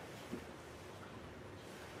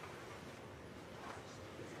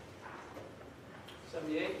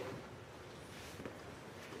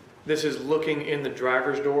 This is looking in the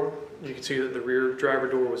driver's door. You can see that the rear driver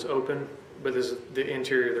door was open, but this is the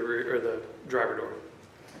interior of the rear, or the driver door.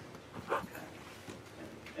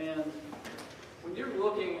 And when you're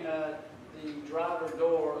looking at the driver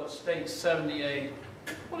door of State 78,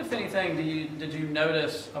 what, if anything, did you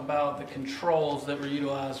notice about the controls that were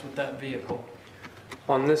utilized with that vehicle?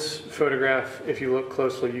 On this photograph, if you look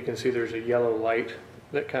closely, you can see there's a yellow light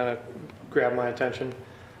that kind of grabbed my attention.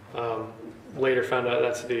 Later found out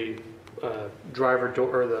that's the driver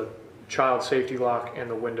door, or the child safety lock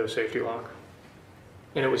and the window safety lock.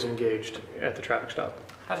 And it was engaged at the traffic stop.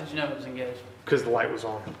 How did you know it was engaged? Because the light was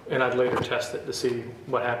on. And I'd later test it to see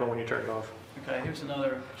what happened when you turned it off. Okay, here's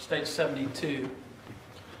another State 72.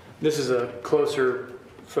 This is a closer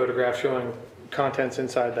photograph showing contents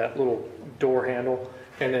inside that little door handle,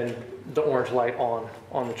 and then the orange light on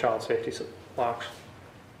the child safety locks.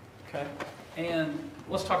 Okay, and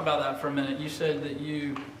let's talk about that for a minute. You said that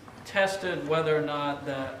you tested whether or not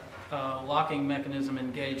that locking mechanism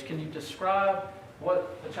engaged. Can you describe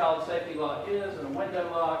what a child safety lock is and a window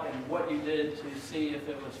lock, and what you did to see if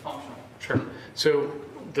it was functional? Sure. So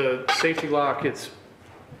the safety lock,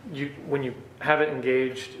 when you have it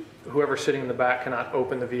engaged, whoever's sitting in the back cannot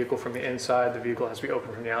open the vehicle from the inside. The vehicle has to be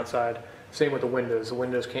open from the outside. Same with the windows. The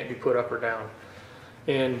windows can't be put up or down.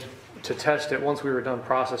 And to test it, once we were done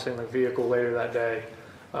processing the vehicle later that day,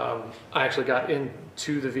 I actually got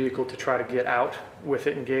into the vehicle to try to get out with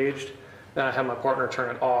it engaged. Then I had my partner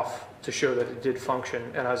turn it off to show that it did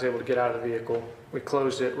function, and I was able to get out of the vehicle. We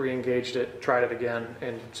closed it, re-engaged it, tried it again,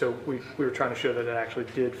 and so we were trying to show that it actually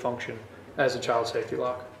did function as a child safety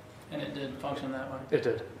lock. And it did function that way? It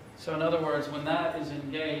did. So in other words, when that is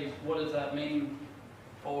engaged, what does that mean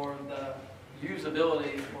for the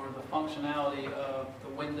usability or the functionality of the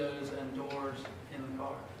windows and doors in the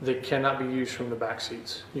car? They cannot be used from the back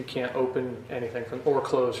seats. You can't open anything from or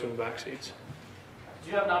close from the back seats.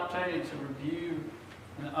 Did you have an opportunity to review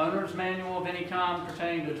an owner's manual of any kind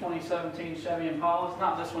pertaining to 2017 Chevy Impalas?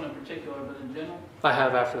 Not this one in particular, but in general? I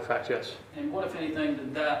have after the fact, yes. And what, if anything,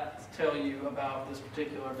 did that tell you about this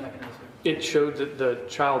particular mechanism? It showed that the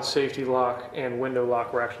child safety lock and window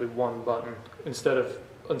lock were actually one button. Instead of,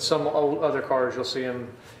 in some old other cars, you'll see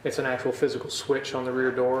them, it's an actual physical switch on the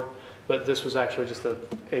rear door, but this was actually just a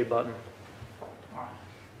button. All right.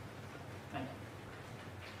 Thank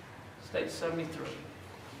you. State 73.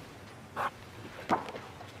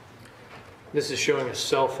 This is showing a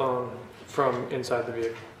cell phone from inside the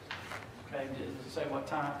vehicle. Okay, does it say what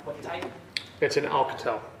type? It's an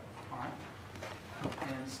Alcatel. All right.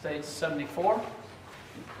 And state 74.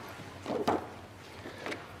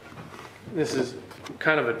 This is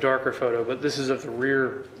kind of a darker photo, but this is of the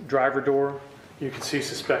rear driver door. You can see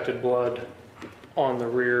suspected blood on the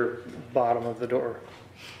rear bottom of the door.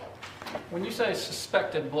 When you say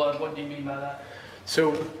suspected blood, what do you mean by that?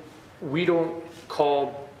 So we don't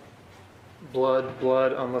call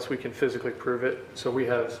blood unless we can physically prove it. So we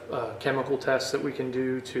have chemical tests that we can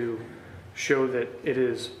do to show that it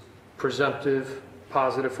is presumptive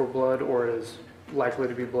positive for blood, or it is likely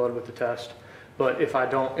to be blood with the test. But if I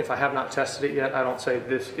have not tested it yet, I don't say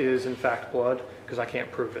this is in fact blood, because I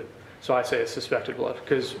can't prove it. So I say it's suspected blood,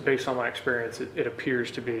 because based on my experience, it appears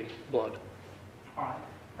to be blood. All right,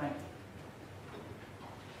 thank you.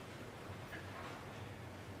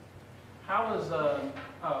 How is,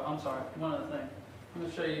 I'm sorry, one other thing. I'm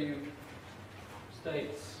going to show you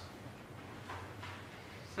states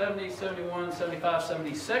 70, 71, 75,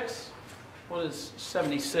 76. What is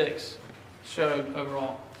 76 showed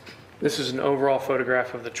overall? This is an overall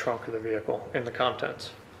photograph of the trunk of the vehicle and the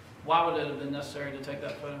contents. Why would it have been necessary to take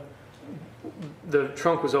that photo? The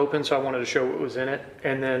trunk was open, so I wanted to show what was in it,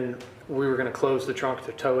 and then we were going to close the trunk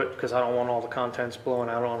to tow it because I don't want all the contents blowing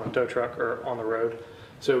out on a tow truck or on the road.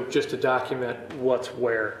 So just to document what's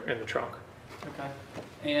where in the trunk. Okay.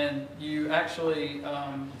 And you actually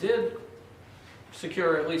did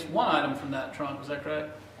secure at least one item from that trunk, is that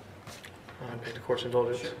correct? I paid the course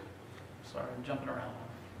indulgence. Sure. Sorry, I'm jumping around.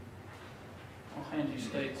 I'll hand you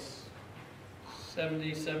states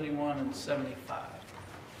 70, 71, and 75.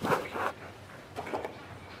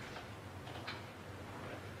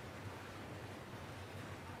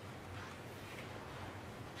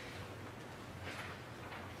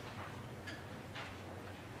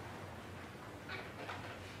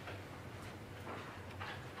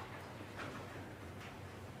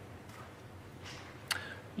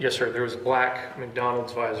 Yes, sir. There was a black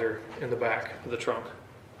McDonald's visor in the back of the trunk.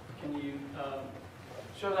 Can you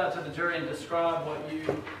show that to the jury and describe what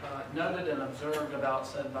you noted and observed about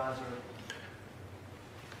said visor?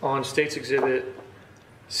 On State's Exhibit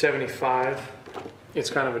 75, it's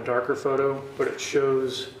kind of a darker photo, but it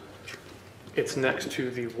shows it's next to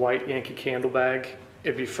the white Yankee Candle bag.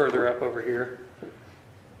 It'd be further up over here.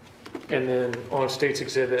 And then on State's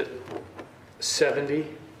Exhibit 70,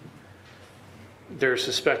 there's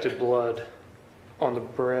suspected blood on the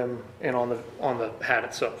brim and on the hat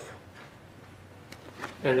itself.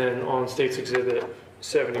 And then on State's Exhibit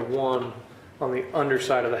 71, on the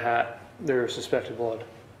underside of the hat, there's suspected blood.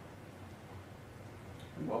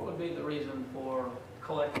 What would be the reason for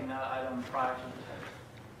collecting that item prior to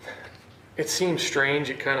the test? It seems strange.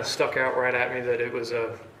 It kind of stuck out right at me that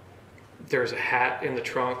there was a hat in the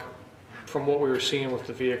trunk. From what we were seeing with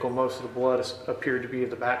the vehicle, most of the blood appeared to be in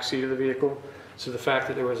the back seat of the vehicle. So the fact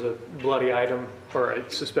that there was a bloody item or a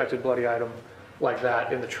suspected bloody item like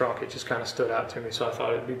that in the trunk, it just kind of stood out to me. So I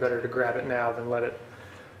thought it'd be better to grab it now than let it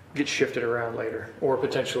get shifted around later or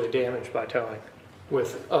potentially damaged by towing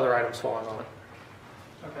with other items falling on it.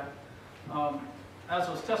 Okay. As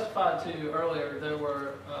was testified to earlier, there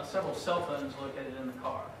were several cell phones located in the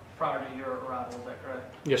car prior to your arrival, is that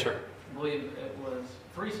correct? Yes, sir. I believe it was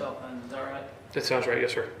 3 cell phones, is that right? That sounds right.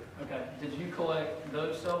 Yes, sir. Okay. Did you collect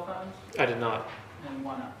those cell phones? I did not. And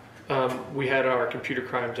why not? We had our computer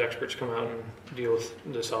crimes experts come out and deal with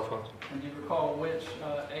the cell phones. And do you recall which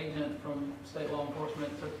agent from state law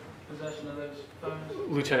enforcement took possession of those phones?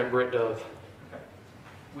 Lieutenant Britt Dove. Okay.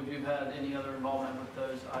 Would you have had any other involvement with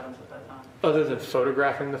those items at that time? Other than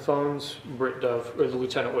photographing the phones, Britt Dove, or the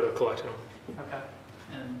lieutenant, would have collected them. Okay.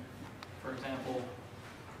 And for example,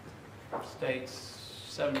 States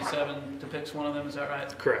 77 depicts one of them, is that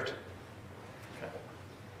right? Correct. Okay.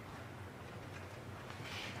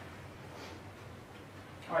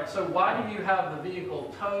 All right, so why do you have the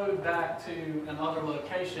vehicle towed back to another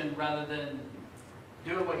location rather than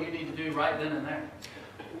doing what you need to do right then and there?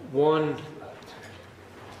 One,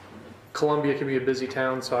 Columbia can be a busy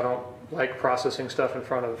town, so I don't like processing stuff in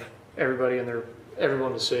front of everybody and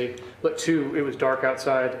everyone to see. But 2, it was dark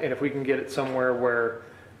outside, and if we can get it somewhere where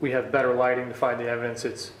we have better lighting to find the evidence,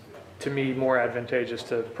 it's, to me, more advantageous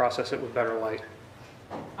to process it with better light.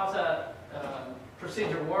 How's that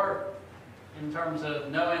procedure work in terms of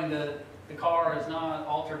knowing that the car is not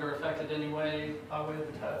altered or affected in any way by way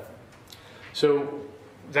of the tow? So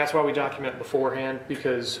that's why we document beforehand,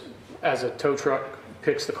 because as a tow truck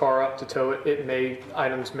picks the car up to tow it,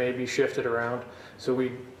 items may be shifted around. So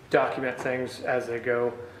we document things as they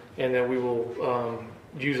go, and then we will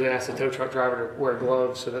usually ask the tow truck driver to wear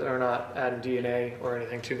gloves so that they're not adding DNA or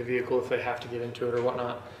anything to the vehicle if they have to get into it or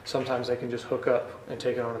whatnot. Sometimes they can just hook up and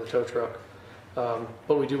take it onto the tow truck.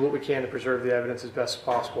 But we do what we can to preserve the evidence as best as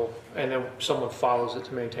possible, and then someone follows it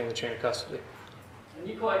to maintain the chain of custody. And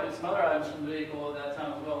you collected some other items from the vehicle at that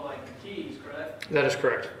time as well, like the keys, correct? That is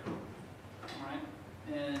correct. All right.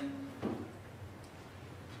 And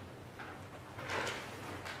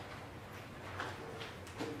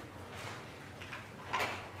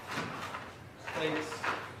States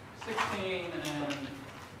 16 and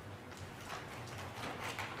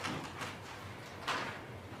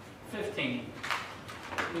 15.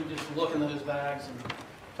 You just look in those bags and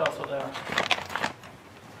tell us what they are.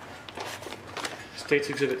 States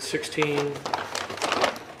Exhibit 16.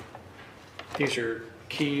 These are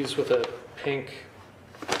keys with a pink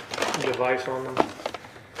device on them.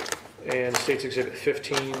 And States Exhibit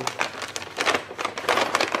 15.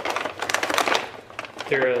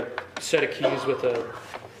 They're a set of keys with a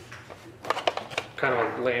kind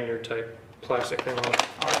of lanyard type plastic thing on it.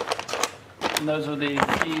 And those are the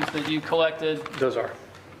keys that you collected Those are.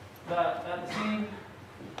 at the scene?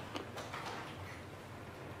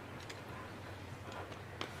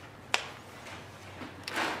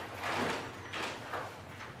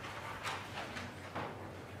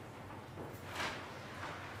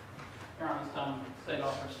 Your Honor, this time, state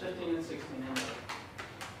officers 15 and 16 in there.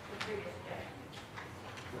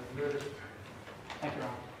 Thank you, Your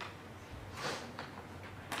Honor.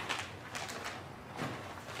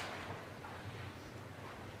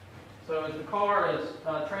 So as the car is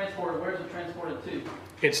transported, where is it transported to?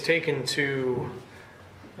 It's taken to,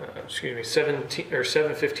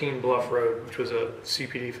 715 Bluff Road, which was a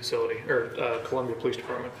CPD facility, or Columbia Police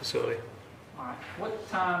Department facility. All right. What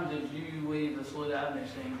time did you leave the Saluda Avenue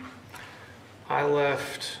scene? I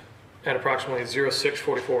left at approximately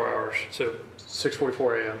 06:44 hours, so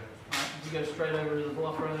 6:44 a.m. All right. Did you go straight over to the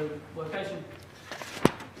Bluff Road location?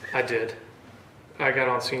 I did. I got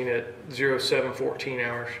on scene at 07:14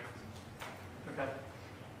 hours. Okay.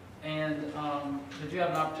 And did you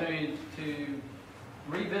have an opportunity to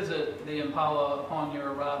revisit the Impala upon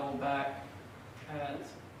your arrival back at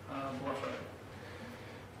Bluff Road?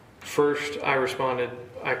 First, I responded,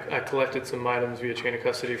 I collected some items via chain of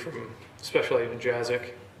custody from Special Agent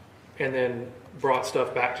Jazik, and then brought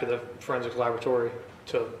stuff back to the forensic laboratory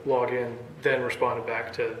to log in, then responded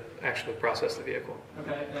back to actually process the vehicle.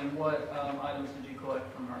 Okay, and what items did you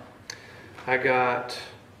collect from her? I got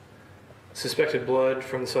suspected blood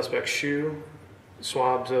from the suspect's shoe,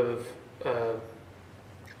 swabs of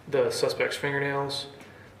the suspect's fingernails,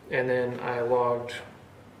 and then I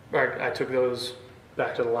took those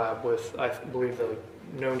back to the lab with, I believe, the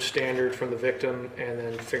known standard from the victim and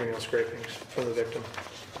then fingernail scrapings from the victim.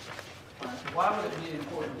 Why would it be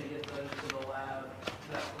important to get those to the lab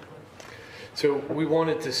that quickly? So we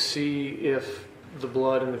wanted to see if the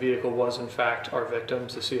blood in the vehicle was in fact our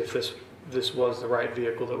victim's, to see if this was the right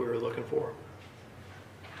vehicle that we were looking for.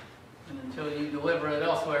 And until you deliver it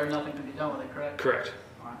elsewhere, nothing can be done with it, correct? Correct.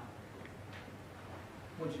 All right.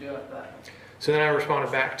 What'd you do after that? So then I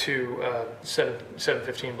responded back to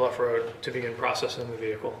 715 Bluff Road to begin processing the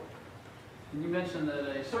vehicle. And you mentioned that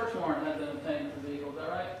a search warrant had been obtained for the vehicle, is that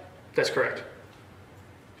right? That's correct.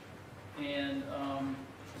 And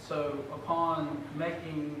so upon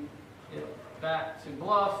making it back to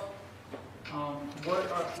Bluff,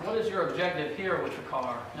 what is your objective here with the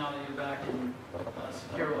car now that you're back in a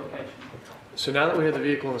secure location? So now that we have the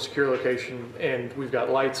vehicle in a secure location and we've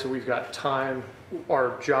got lights and we've got time,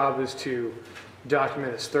 our job is to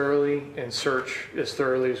document as thoroughly and search as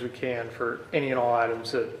thoroughly as we can for any and all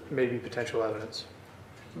items that may be potential evidence.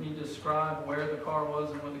 Can you describe where the car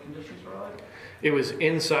was and what the conditions were like? It was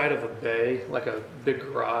inside of a bay, like a big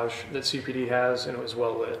garage that CPD has, and it was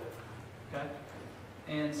well lit. Okay.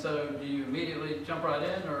 And so do you immediately jump right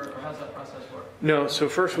in, or how's that process work? No, so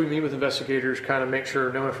first we meet with investigators, kind of make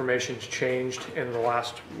sure no information's changed in the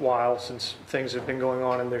last while since things have been going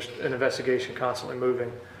on and there's an investigation constantly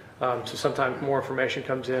moving. So sometimes more information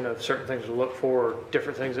comes in of certain things to look for or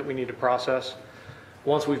different things that we need to process.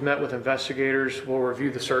 Once we've met with investigators, we'll review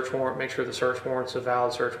the search warrant, make sure the search warrant's a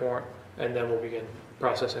valid search warrant, and then we'll begin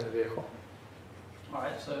processing the vehicle. All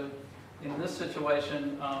right, so in this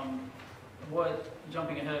situation,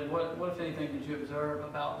 jumping ahead, what if anything did you observe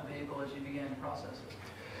about the vehicle as you began to process it?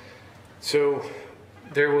 So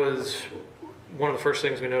there was, one of the first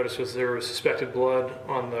things we noticed was there was suspected blood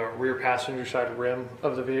on the rear passenger side rim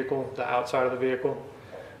of the vehicle, the outside of the vehicle.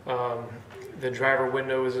 The driver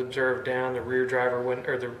window was observed down, the rear driver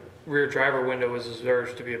window was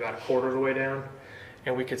observed to be about a quarter of the way down,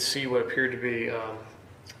 and we could see what appeared to be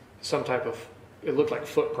some type of, it looked like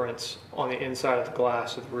footprints on the inside of the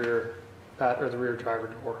glass of the rear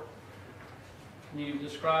driver door. Can you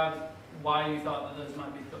describe why you thought that those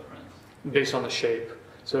might be footprints? Based on the shape.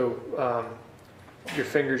 So your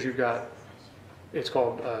fingers, you've got, it's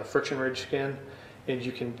called friction ridge skin, and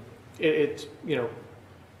you can, it's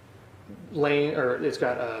it's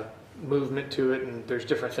got a movement to it, and there's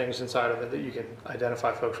different things inside of it that you can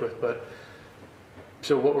identify folks with. But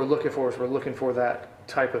so what we're looking for is we're looking for that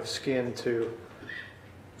type of skin to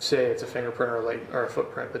say it's a fingerprint or a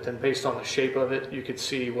footprint, but then based on the shape of it, you could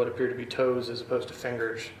see what appeared to be toes as opposed to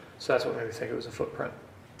fingers. So that's what made me think it was a footprint.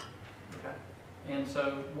 Okay. And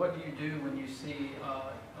so what do you do when you see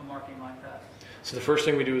a marking like that? So the first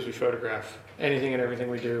thing we do is we photograph. Anything and everything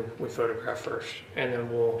we do, we photograph first. And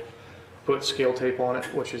then we'll put scale tape on it,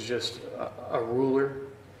 which is just a ruler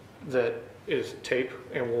that is tape,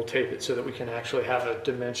 and we'll tape it so that we can actually have a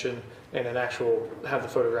dimension and have the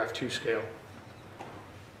photograph to scale.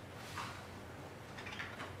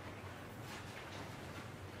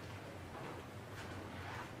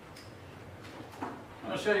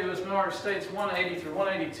 I'm going to show you this mark states 180 through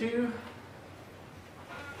 182.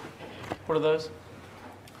 What are those?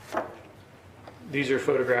 These are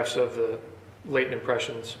photographs of the latent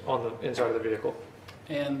impressions on the inside of the vehicle.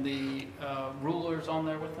 And the rulers on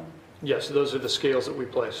there with them? Yes, those are the scales that we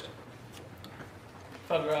placed.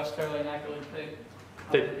 Photographs fairly accurately take.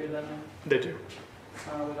 How They- do they do that now? They do.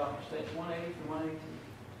 With Dr. States 180 through 182.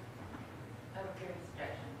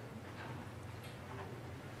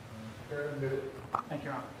 Thank you,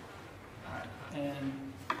 Ron. All right, and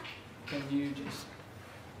can you just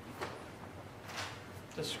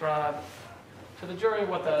describe to the jury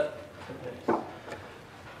what that could be?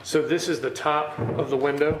 So this is the top of the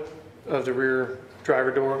window of the rear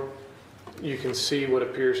driver door. You can see what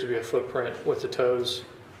appears to be a footprint with the toes.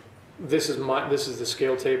 This is the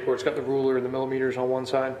scale tape where it's got the ruler and the millimeters on one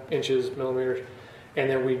side, inches, millimeters, and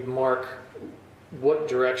then we mark what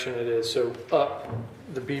direction it is. So up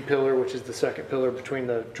the B pillar, which is the second pillar between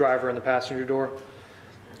the driver and the passenger door,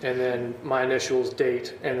 and then my initials,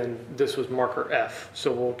 date, and then this was marker F.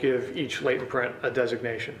 So we'll give each latent print a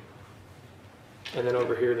designation. And then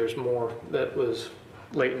over here, there's more that was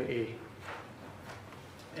latent E.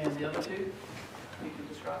 And the other two, you can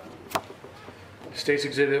describe? State's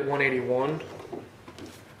Exhibit 181.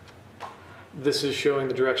 This is showing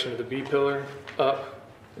the direction of the B pillar up.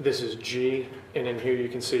 This is G, and in here you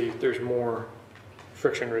can see there's more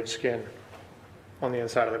friction ridge skin on the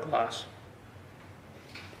inside of the glass.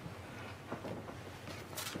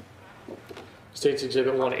 State's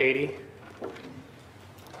Exhibit 180.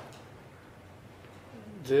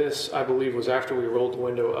 This, I believe, was after we rolled the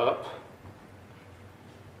window up.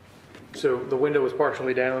 So the window was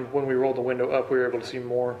partially down. When we rolled the window up, we were able to see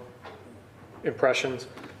more impressions,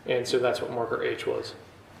 and so that's what marker H was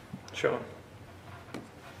showing.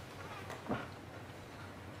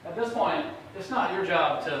 At this point, it's not your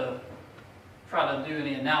job to try to do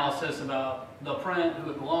any analysis about the print,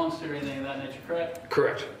 who it belongs to, or anything of that nature, correct?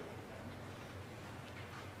 Correct.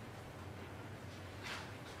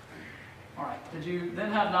 All right. Did you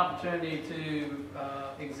then have an opportunity to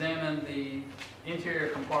examine the interior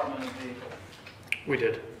compartment of the vehicle? We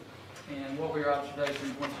did. And what were your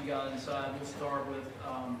observations once you got inside? We'll start with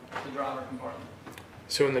the driver compartment.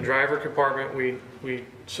 So in the driver compartment, we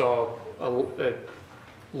saw a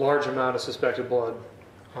large amount of suspected blood.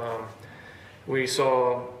 We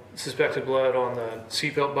saw suspected blood on the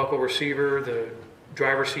seatbelt buckle receiver, the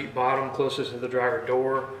driver's seat bottom closest to the driver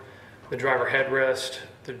door, the driver headrest,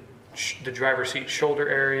 the driver's seat shoulder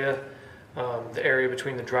area, the area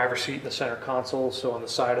between the driver's seat and the center console, so on the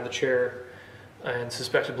side of the chair, and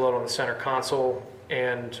suspected blood on the center console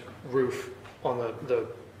and roof on the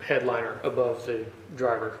headliner above the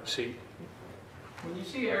driver's seat. When you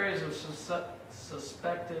see areas of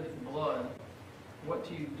suspected blood, what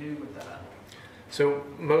do you do with that? So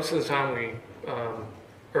most of the time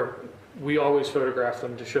we always photograph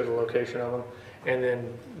them to show the location of them, and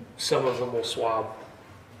then some of them will swab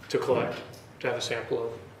to collect, to have a sample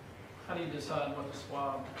of. How do you decide what to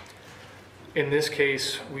swab? In this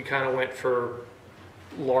case, we kind of went for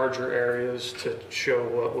larger areas to show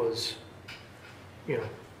what was,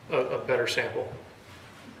 a better sample.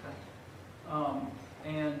 Okay.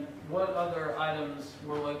 And what other items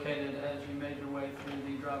were located as you made your way through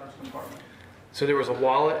the driver's compartment? So there was a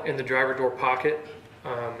wallet in the driver door pocket.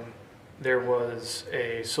 There was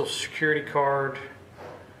a Social Security card.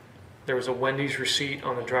 There was a Wendy's receipt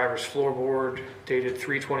on the driver's floorboard dated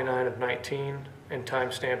 3/29 of 19 and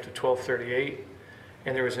time stamped at 12/38.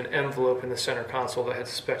 And there was an envelope in the center console that had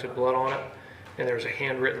suspected blood on it. And there was a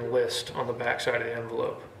handwritten list on the back side of the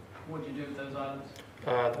envelope. What did you do with those items?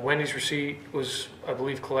 The Wendy's receipt was, I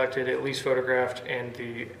believe, collected, at least photographed, and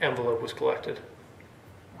the envelope was collected.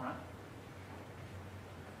 All right.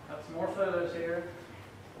 Got some more photos here.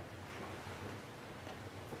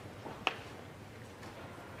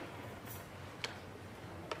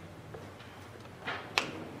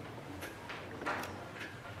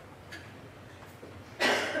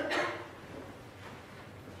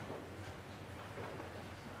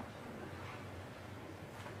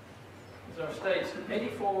 Our states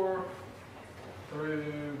 84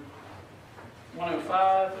 through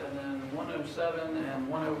 105, and then 107 and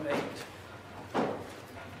 108.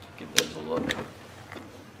 Give those a look.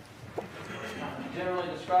 Generally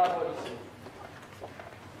describe what you see.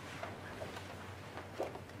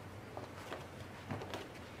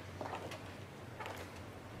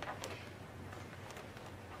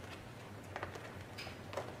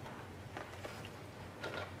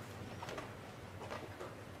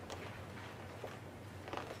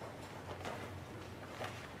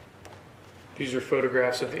 These are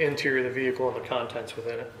photographs of the interior of the vehicle and the contents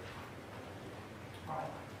within it. All right.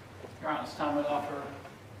 Your Honor, it's time we offer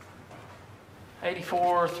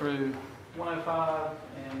 84 through 105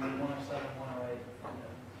 and 107, 108.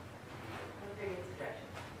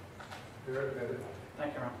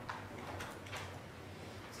 Thank you, Your Honor.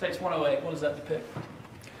 States 108, what does that depict?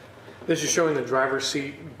 This is showing the driver's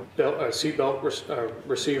seat belt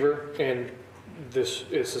receiver, and this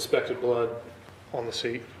is suspected blood on the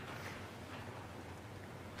seat.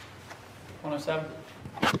 107?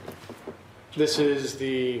 This is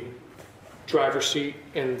the driver's seat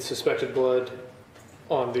and suspected blood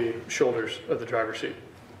on the shoulders of the driver's seat.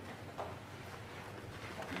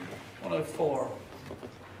 104.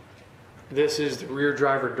 This is the rear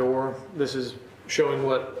driver door. This is showing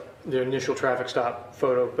what the initial traffic stop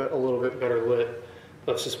photo, but a little bit better lit,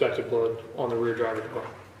 of suspected blood on the rear driver door.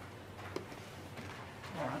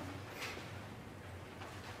 All right.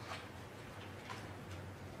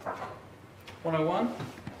 101?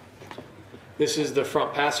 This is the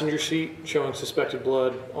front passenger seat showing suspected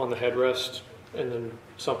blood on the headrest and then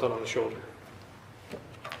something on the shoulder.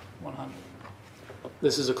 100.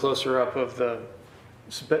 This is a closer up of the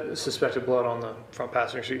suspected blood on the front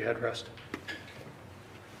passenger seat headrest.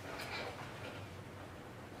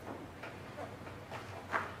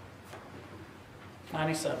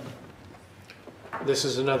 $97. This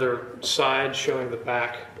is another side showing the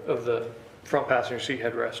back of the front passenger seat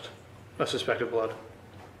headrest of suspected blood.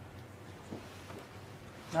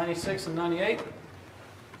 96 and 98.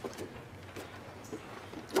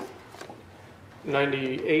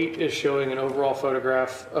 98 is showing an overall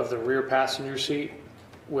photograph of the rear passenger seat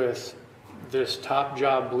with this top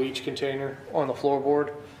job bleach container on the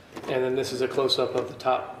floorboard. And then this is a close-up of the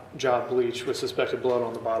top job bleach with suspected blood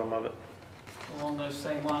on the bottom of it. Along those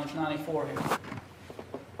same lines, 94 here.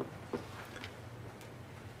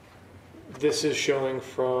 This is showing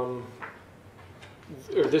from,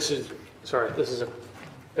 or this is a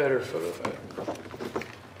better photo.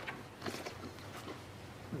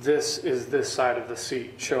 This is this side of the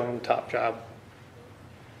seat showing the top job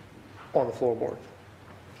on the floorboard.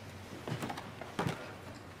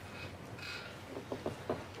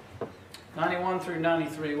 '91 through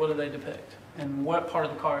 93, what do they depict? And what part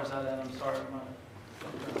of the car is that in? I'm sorry.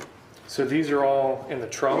 So these are all in the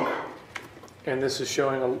trunk, and this is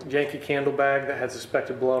showing a Yankee Candle bag that had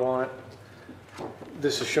suspected blood on it.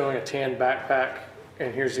 This is showing a tan backpack,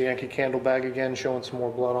 and here's the Yankee Candle bag again, showing some more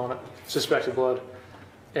blood on it, suspected blood.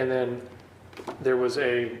 And then there was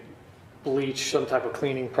a bleach, some type of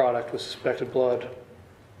cleaning product with suspected blood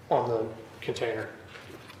on the container.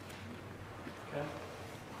 Okay.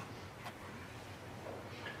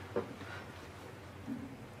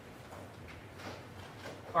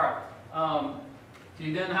 All right. Do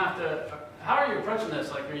you then have to, how are you approaching this?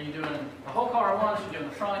 Like, are you doing the whole car at once? You're doing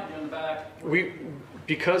the front, you're doing the back?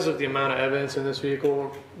 Because of the amount of evidence in this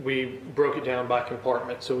vehicle, we broke it down by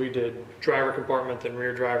compartment. So we did driver compartment, then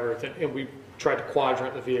rear driver, and we tried to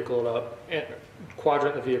quadrant the vehicle up,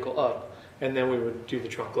 and then we would do the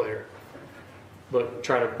trunk later. But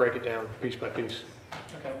try to break it down piece by piece.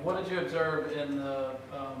 Okay. What did you observe in the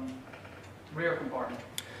rear compartment?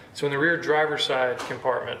 So in the rear driver's side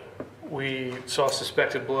compartment, we saw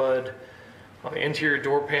suspected blood on the interior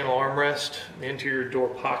door panel armrest, the interior door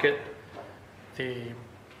pocket, the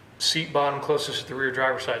seat bottom closest to the rear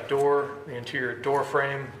driver's side door, the interior door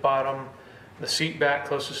frame bottom, the seat back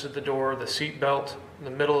closest to the door, the seat belt, the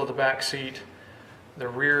middle of the back seat, the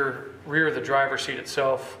rear of the driver's seat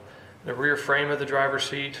itself, the rear frame of the driver's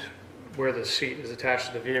seat where the seat is attached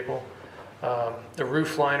to the vehicle, the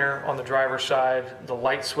roof liner on the driver's side, the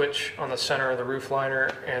light switch on the center of the roof liner,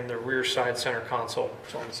 and the rear side center console,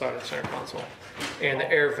 so on the side of the center console, and the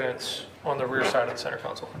air vents on the rear side of the center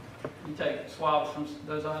console. You take swabs from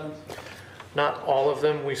those items? Not all of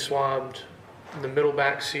them. We swabbed the middle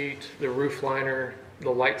back seat, the roof liner, the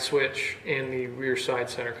light switch, and the rear side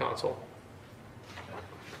center console.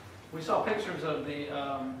 We saw pictures of the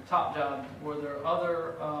top job. Were there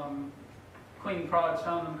other cleaning products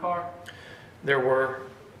found in the car? There were,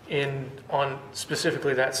 on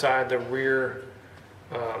specifically that side, the rear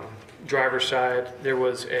driver's side, there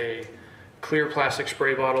was a clear plastic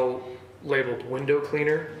spray bottle labeled window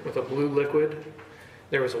cleaner with a blue liquid.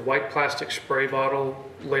 There was a white plastic spray bottle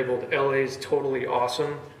labeled LA's Totally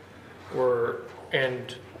Awesome,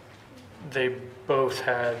 and they both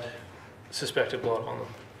had suspected blood on them.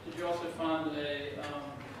 Did you also find a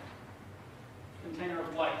container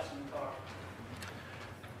of wipes in the car?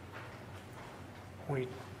 We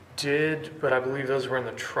did, but I believe those were in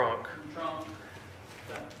the trunk. In the trunk?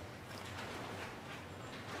 Okay.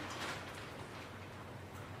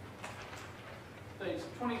 Page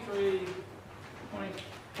 23,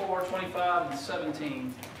 24, 25, and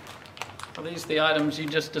 17. Are these the items you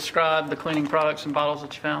just described, the cleaning products and bottles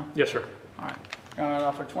that you found? Yes, sir. All right. All right,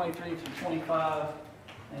 offer 23 through 25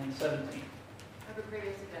 and 17. Have a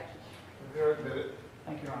previous objection. You're admitted.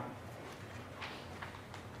 Thank you, Your Honor.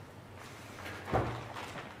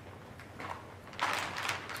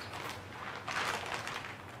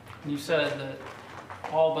 You said that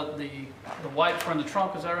all but the wipes were in the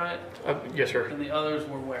trunk, is that right? Yes, sir. And the others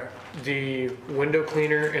were where? The window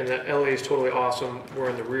cleaner and the LA's Totally Awesome were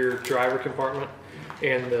in the rear driver compartment,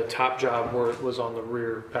 and the top job was on the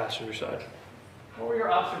rear passenger side. What were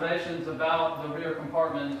your observations about the rear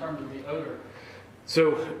compartment in terms of the odor?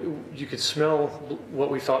 So you could smell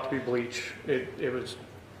what we thought to be bleach. It was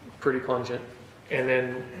pretty pungent. And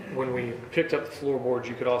then when we picked up the floorboards,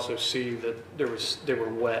 you could also see that they were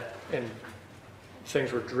wet and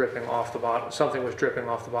things were dripping off the bottom. Something was dripping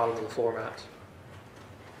off the bottom of the floor mats.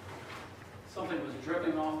 something was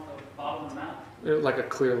dripping off the bottom of the mat? Like a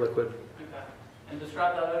clear liquid. Okay. And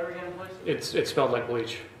describe that odor again, please? It smelled like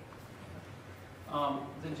bleach.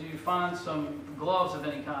 Did you find some gloves of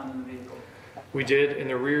any kind in the vehicle? We did. In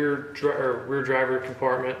the rear driver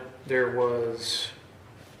compartment, there was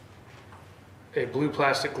a blue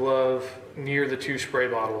plastic glove near the 2 spray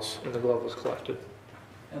bottles, and the glove was collected.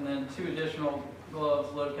 And then 2 additional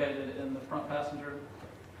gloves located in the front passenger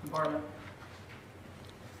compartment?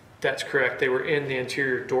 That's correct. They were in the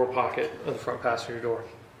interior door pocket of the front passenger door.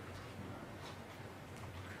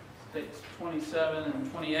 States 27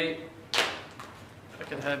 and 28. If I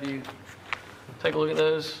could have you take a look at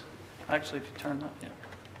those. Actually, if you turn that, yeah.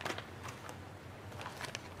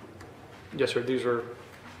 Yes, sir. These are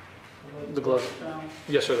the gloves.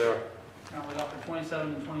 Yes, sir, they are. Now we offer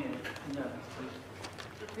 27 and 28. No, please.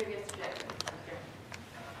 The previous objection.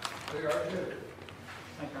 They are good.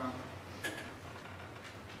 Thank you, Your Honor.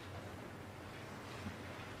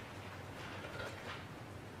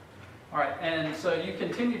 All right, and so you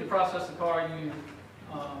continue to process the car.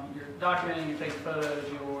 You're documenting, you're taking photos,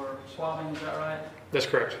 you're swabbing. Is that right? That's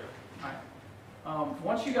correct. All right.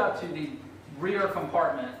 Once you got to the rear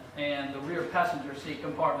compartment and the rear passenger seat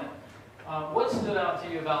compartment, what stood out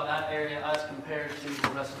to you about that area as compared to the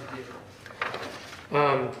rest of the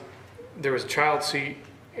vehicle? There was a child seat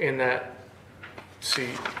in that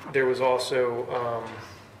seat. There was also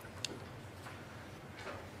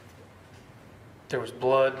there was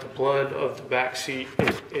blood. The blood of the back seat.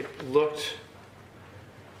 It looked,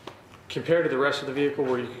 compared to the rest of the vehicle,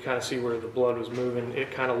 where you could kind of see where the blood was moving,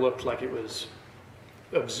 it kind of looked like it was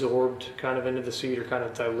absorbed kind of into the seat, or kind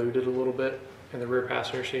of diluted a little bit in the rear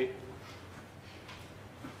passenger seat.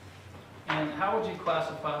 And how would you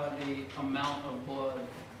classify the amount of blood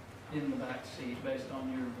in the back seat based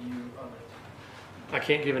on your view of it? I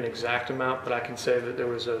can't give an exact amount, but I can say that there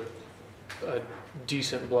was a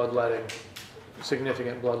decent bloodletting,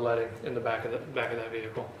 significant bloodletting in the back of that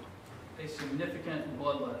vehicle. A significant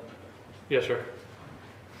bloodletting. Yes, sir.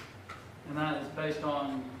 And that is based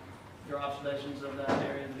on your observations of that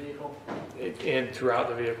area of the vehicle And throughout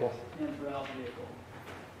the vehicle. and throughout the vehicle.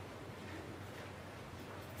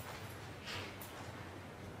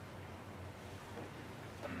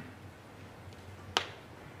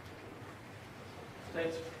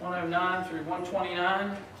 States 109 through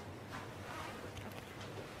 129.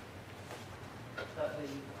 Is that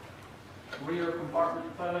the rear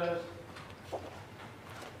compartment photos?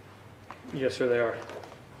 Yes, sir, they are.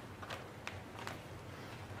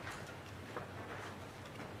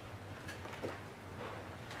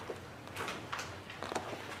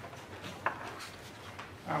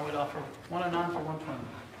 All right, we'd offer 109 for 120.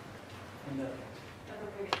 And, That's the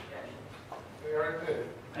previous objection. They are good.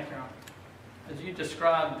 thank you, Your Honor. As you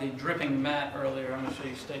described the dripping mat earlier, I'm going to show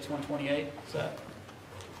you states 128. Is that?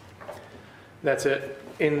 That's it.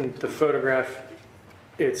 In the photograph,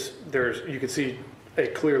 you can see a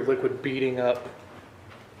clear liquid beading up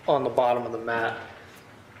on the bottom of the mat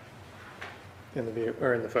in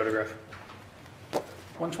the photograph.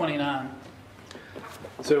 129.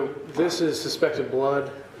 So this is suspected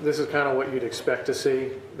blood. This is kind of what you'd expect to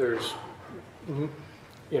see. There's,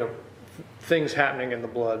 things happening in the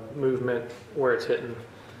blood, movement, where it's hitting.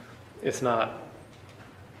 It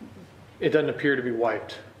doesn't appear to be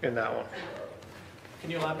wiped in that one. Can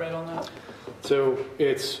you elaborate on that? So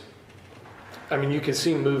you can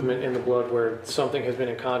see movement in the blood where something has been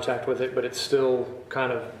in contact with it, but it's still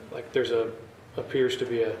kind of like appears to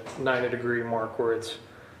be a 90-degree mark where it's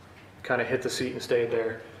kind of hit the seat and stayed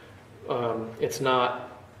there.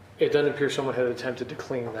 It doesn't appear someone had attempted to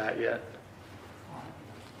clean that yet.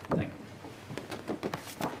 Thank you.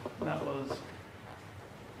 That was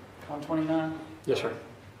 129. Yes, sir.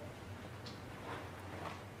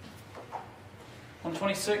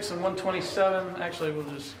 126 and 127. Actually, we'll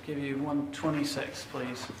just give you 126,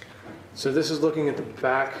 please. So this is looking at the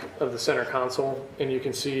back of the center console, and you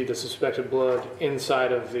can see the suspected blood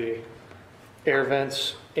inside of the air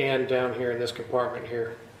vents and down here in this compartment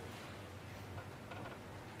here.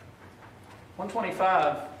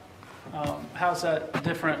 125. How's that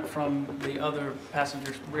different from the other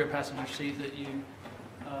rear passenger seat that you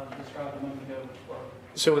described a moment ago?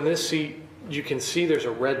 So in this seat, you can see there's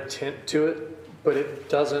a red tint to it, but it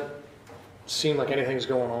doesn't seem like anything's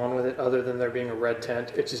going on with it other than there being a red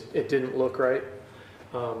tint. It didn't look right.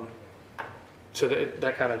 So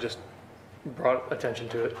that kind of just brought attention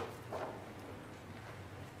to it.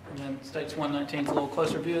 And then states 119 is a little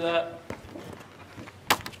closer view of that.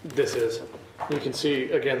 This is. You can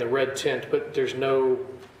see, again, the red tint, but there's no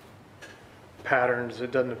patterns.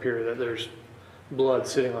 It doesn't appear that there's blood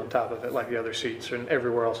sitting on top of it like the other seats and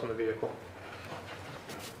everywhere else in the vehicle.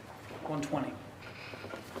 120.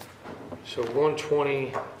 So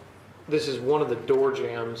 120, this is one of the door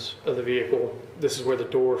jambs of the vehicle. This is where the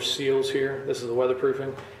door seals here. This is the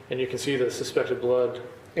weatherproofing. And you can see the suspected blood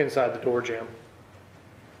inside the door jamb.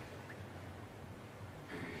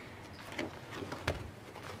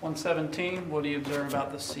 .117, what do you observe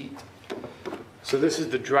about the seat? So this is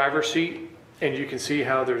the driver's seat, and you can see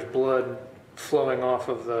how there's blood flowing off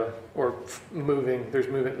of the, or moving, there's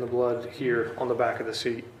movement in the blood here on the back of the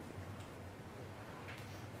seat.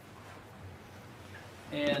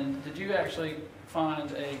 And did you actually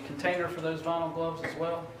find a container for those vinyl gloves as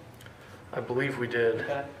well? I believe we did.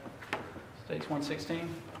 Okay. States 116.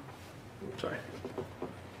 Sorry.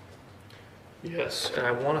 Yes, and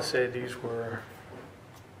I want to say these were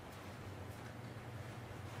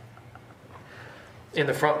in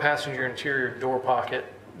the front passenger interior door pocket.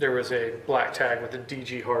 There was a black tag with the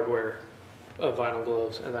DG hardware of vinyl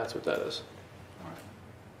gloves, and that's what that is. All right.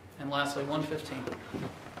 And lastly, 115.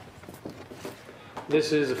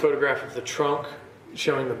 This is a photograph of the trunk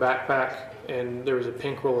showing the backpack, and there was a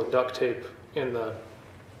pink roll of duct tape in the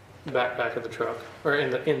backpack of the truck, or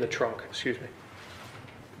in the trunk, excuse me.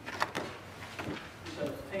 So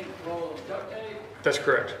pink roll of duct tape. That's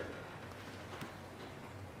correct.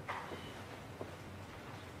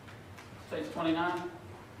 States 29.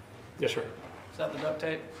 Yes, sir. Is that the duct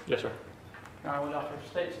tape? Yes, sir. All right, we offer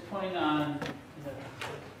states 29.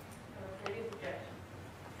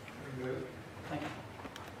 Thank you.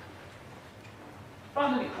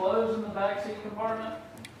 Find any clothes in the back seat compartment?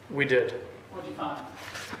 We did. What'd you find?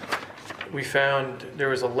 We found there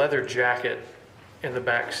was a leather jacket in the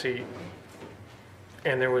back seat,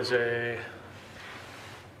 and there was a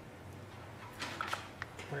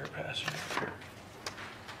rear passenger.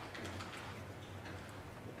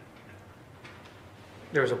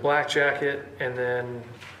 There was a black jacket, and then,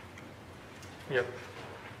 yep,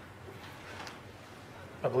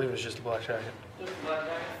 I believe it was just a black jacket. Just a black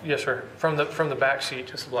jacket? Yes, sir. From the back seat,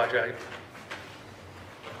 just a black jacket.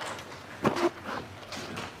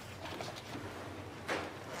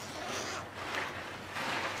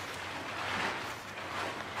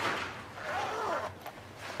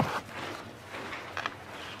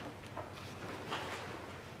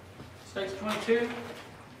 States 22.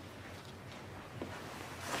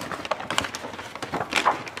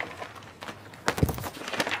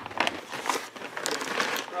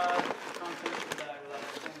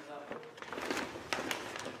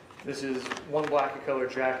 This is one black color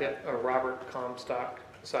jacket, a Robert Comstock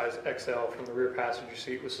size XL from the rear passenger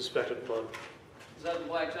seat with suspected blood. Is that the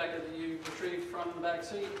black jacket that you retrieved from the back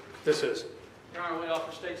seat? This is. Your Honor, we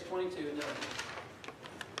offer states 22 and no.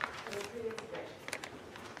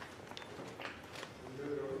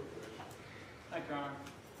 Thank you, Your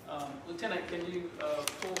Honor. Lieutenant, can you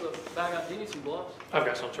pull the bag out? Do you need some gloves? I've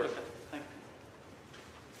got some, sir. Okay, thank you.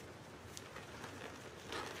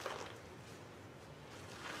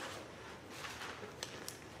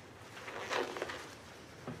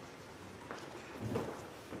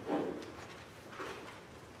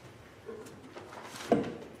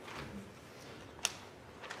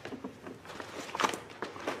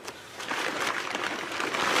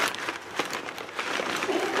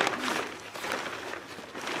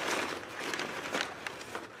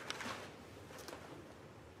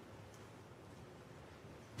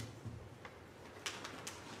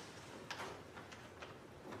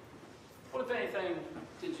 What, if anything,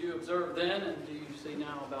 did you observe then and do you see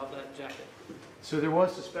now about that jacket? So there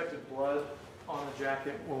was suspected blood on the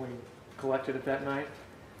jacket when we collected it that night.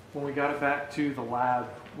 When we got it back to the lab,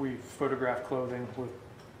 we photographed clothing with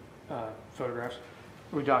photographs.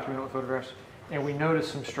 We documented it with photographs, and we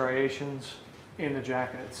noticed some striations in the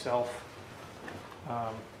jacket itself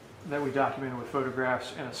that we documented with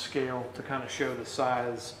photographs and a scale to kind of show the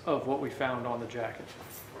size of what we found on the jacket.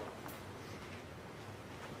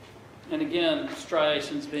 And again,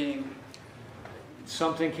 striations being,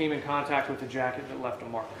 Something came in contact with the jacket that left a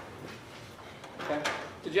mark. okay.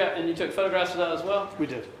 And you took photographs of that as well? We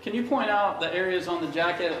did. Can you point out the areas on the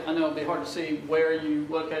jacket? I know it'd be hard to see where you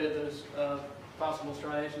located those possible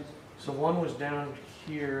striations. So one was down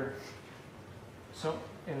here, so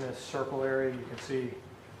in this circle area, you can see.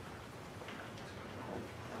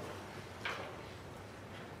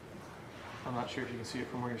 I'm not sure if you can see it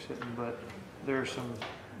from where you're sitting, but there are some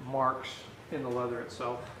marks in the leather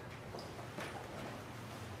itself.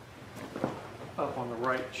 Up on the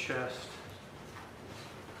right chest.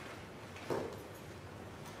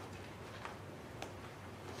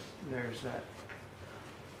 There's that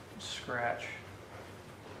scratch,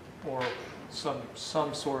 or some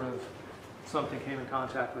sort of something came in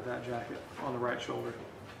contact with that jacket on the right shoulder.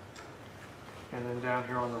 And then down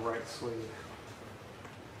here on the right sleeve.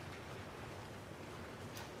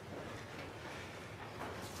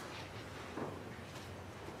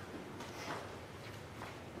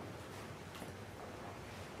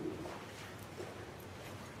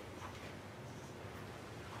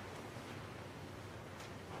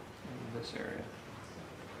 In this area.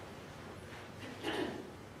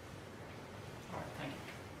 All right, thank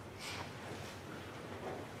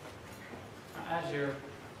you. As you're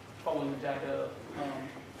pulling the jacket up,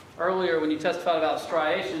 earlier when you testified about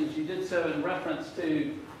striations, you did so in reference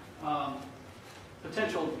to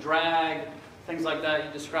potential drag, things like that.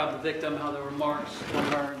 You described the victim, how there were marks on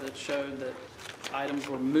her that showed that items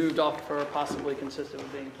were moved off of her, possibly consistent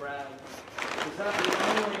with being dragged. Is that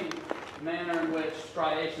the only manner in which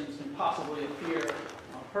striations can possibly appear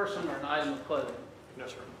on a person or an item of clothing? No,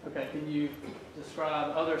 sir. Okay, can you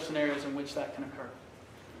describe other scenarios in which that can occur?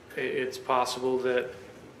 It's possible that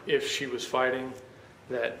if she was fighting,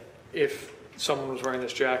 that if someone was wearing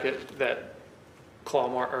this jacket, that claw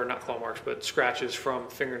mark, or not claw marks, but scratches from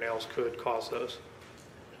fingernails could cause those.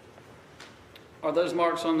 Are those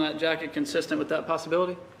marks on that jacket consistent with that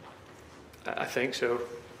possibility? I think so.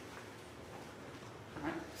 All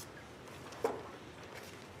right.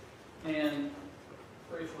 And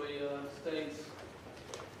briefly, states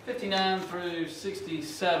 59 through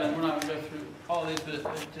 67, we're not going to go through all these, but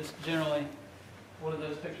just generally, what are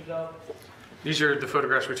those pictures of? These are the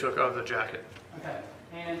photographs we took of the jacket. Okay.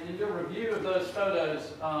 And in your review of those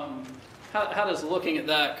photos, how does looking at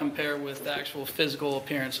that compare with the actual physical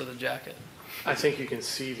appearance of the jacket? I think you can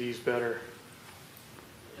see these better.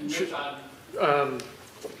 And which item?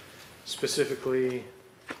 Specifically,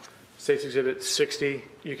 State's Exhibit 60,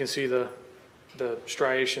 you can see the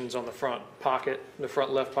striations on the front pocket, the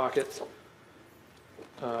front left pocket.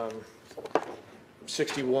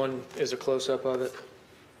 61 is a close-up of it.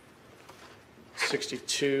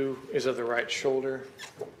 62 is of the right shoulder.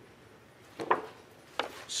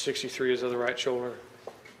 63 is of the right shoulder.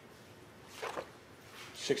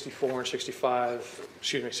 64 and 65,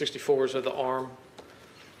 64 is of the arm.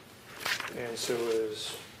 And so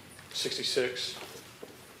is 66.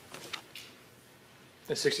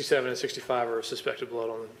 And 67 and 65 are suspected blood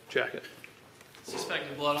on the jacket.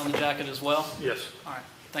 Suspected blood on the jacket as well? Yes. All right,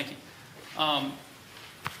 thank you.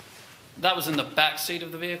 That was in the back seat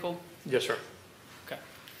of the vehicle? Yes, sir. Okay.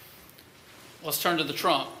 Let's turn to the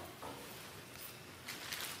trunk.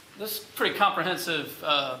 This is a pretty comprehensive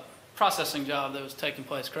processing job that was taking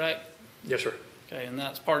place, correct? Yes, sir. Okay, and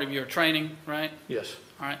that's part of your training, right? Yes.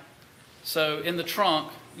 All right. So in the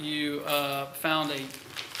trunk, you found a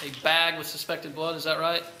bag with suspected blood, is that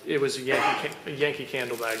right? It was a Yankee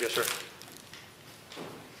Candle bag, yes, sir.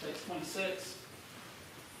 States 26.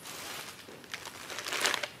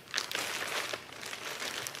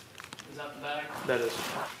 Is that the bag? That is.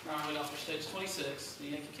 All right, Officer States 26, the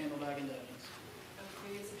Yankee Candle bag and evidence.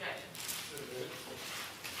 Previous objection.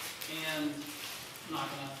 And I'm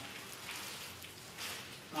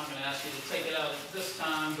not gonna ask you to take it out at this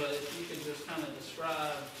time, but if you could just kind of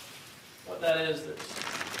describe what that is that's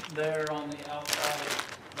there on the outside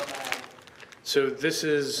of the bag. So this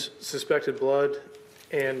is suspected blood,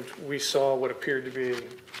 and we saw what appeared to be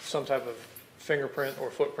some type of fingerprint or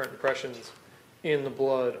footprint impressions in the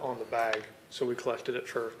blood on the bag. So we collected it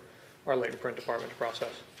for our latent print department to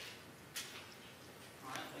process.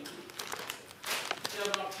 All right, thank you. Did you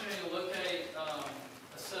have an opportunity to locate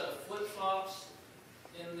a set of flip-flops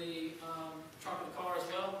in the trunk of the car as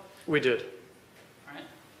well? We did. All right.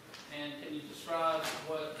 And can you describe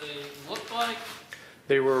what they looked like?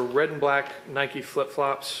 They were red and black Nike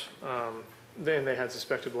flip-flops, and they had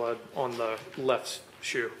suspected blood on the left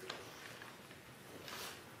shoe.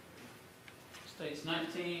 States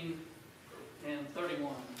 19 and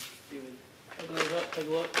 31. If you would open those up, take a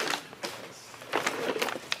look.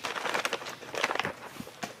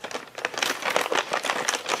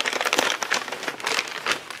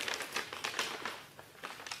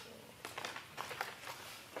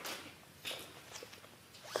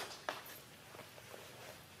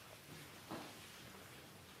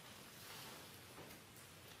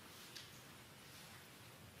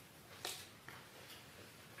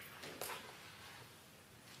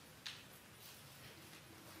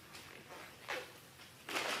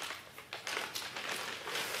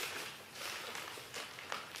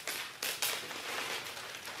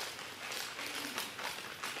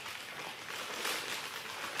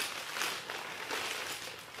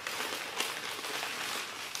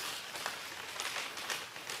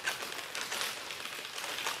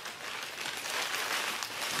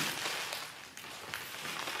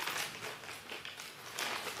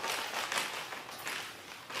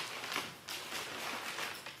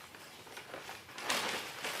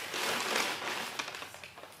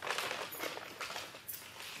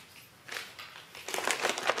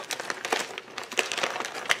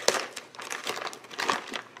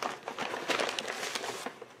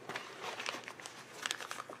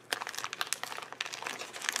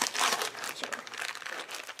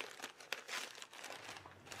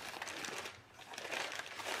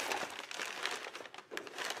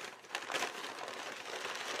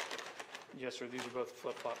 Yes, sir, these are both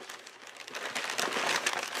flip-flops.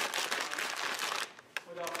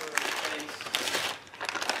 We'd offer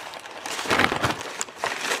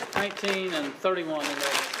space 19 and 31 in there,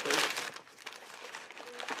 please.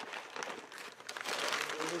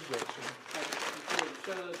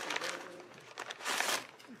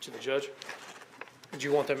 To the judge? Do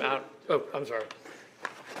you want them out? Oh, I'm sorry.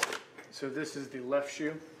 So this is the left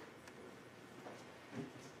shoe.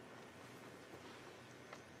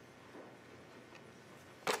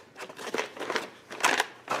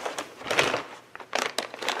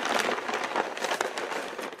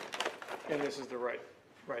 And this is the right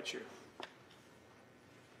shoe.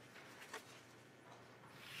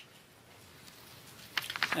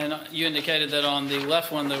 And you indicated that on the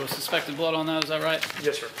left one there was suspected blood on that, is that right?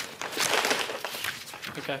 Yes, sir.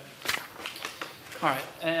 Okay. All right,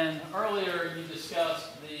 and earlier you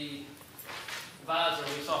discussed the visor.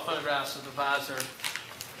 We saw photographs of the visor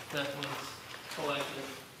that was collected.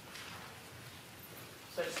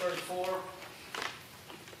 Stage 34.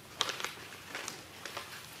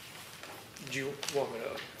 Do you want me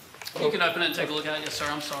to? You can open it and take a look at it. Yes, sir,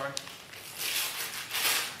 I'm sorry.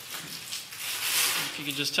 If you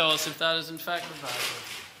could just tell us if that is in fact the visor.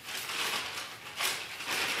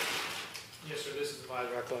 Yes, sir, this is the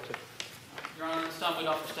visor I collected. Your Honor, this time we'd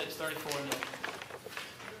offer states 34 and 8.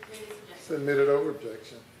 Submitted over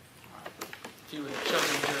objection. If you would show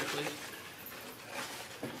them here, please.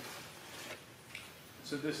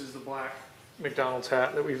 So this is the black McDonald's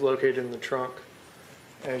hat that we've located in the trunk.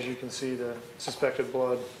 As you can see, the suspected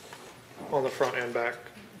blood on the front and back,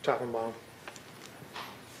 top and bottom.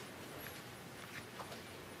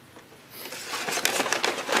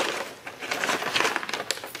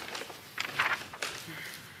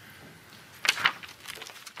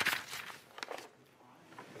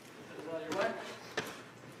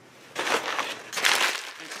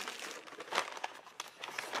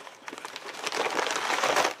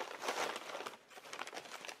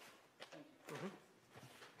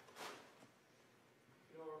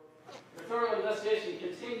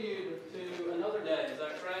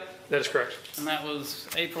 That is correct. And that was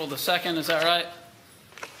April the 2nd, is that right?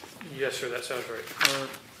 Yes, sir, that sounds right.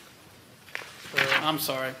 I'm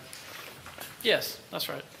sorry. Yes, that's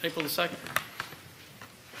right, April the 2nd.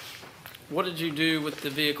 What did you do with the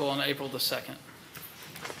vehicle on April the 2nd?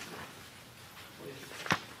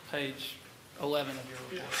 Page 11 of your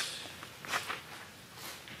report. Yes.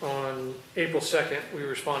 On April 2nd, we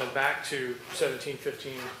responded back to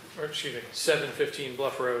 715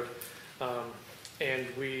 Bluff Road, and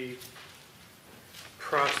we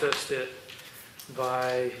processed it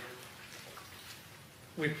by,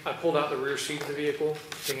 I pulled out the rear seat of the vehicle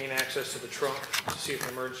to gain access to the trunk to see if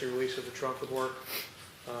an emergency release of the trunk would work.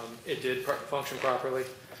 It did function properly.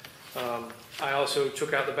 I also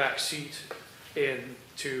took out the back seat and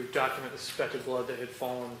to document the suspected blood that had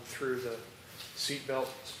fallen through the seat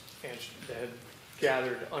belt and that had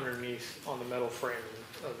gathered underneath on the metal frame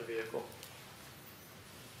of the vehicle.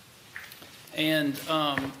 And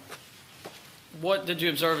what did you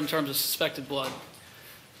observe in terms of suspected blood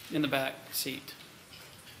in the back seat?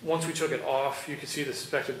 Once we took it off, you could see the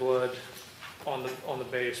suspected blood on the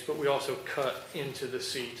base, but we also cut into the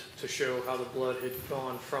seat to show how the blood had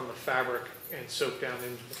gone from the fabric and soaked down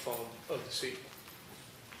into the foam of the seat.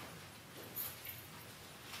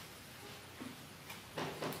 I'm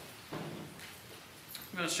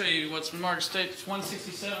going to show you what's marked states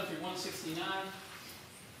 167 through 169.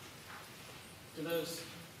 Do those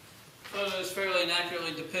photos fairly and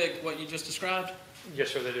accurately depict what you just described?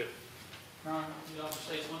 Yes, sir, they do. Your Honor, you offer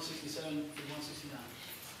states 167 through 169.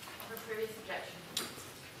 For previous objection.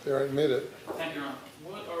 They are admitted. Thank you, Your Honor.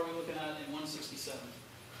 What are we looking at in 167?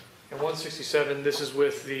 In 167, this is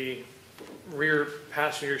with the rear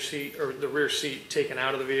passenger seat, or the rear seat taken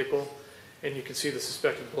out of the vehicle, and you can see the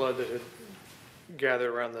suspected blood that had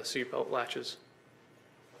gathered around the seatbelt latches.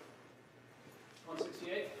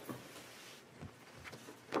 168?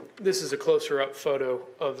 This is a closer up photo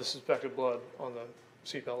of the suspected blood on the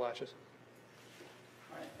seatbelt latches.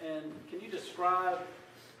 All right, and can you describe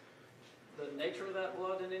the nature of that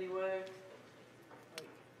blood in any way? Like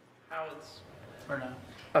how it's, or no?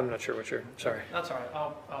 I'm not sure what you're, sorry. That's all right,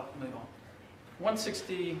 I'll move on.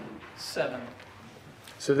 167.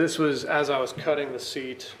 So this was, as I was cutting the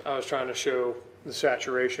seat, I was trying to show the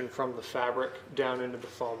saturation from the fabric down into the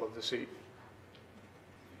foam of the seat.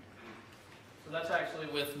 So that's actually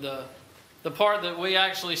with the part that we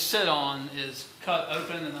actually sit on is cut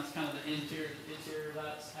open, and that's kind of the interior of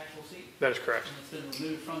that actual seat? That is correct. And it's been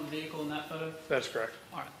removed from the vehicle in that photo? That is correct.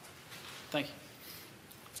 All right, thank you.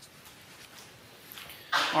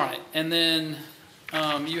 All right, and then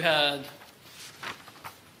you had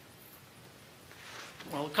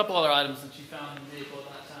well, a couple other items that you found in the vehicle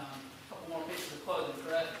at that time. A couple more pieces of clothing,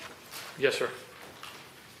 correct? Yes, sir.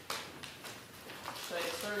 Say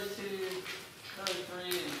 32,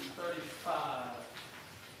 33, and 35.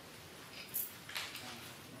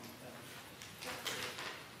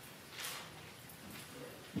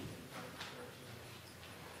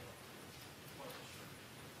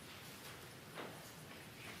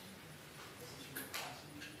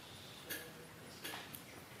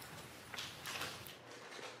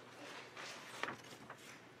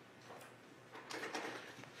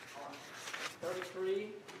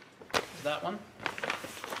 Is that one?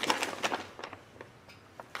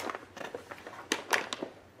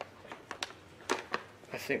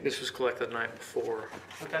 I think this was collected the night before,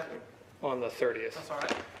 Okay, on the 30th. that's all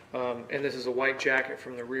right. And this is a white jacket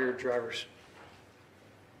from the rear driver's.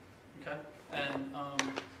 Okay, and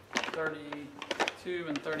 32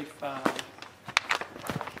 and 35.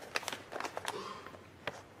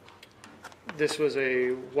 This was a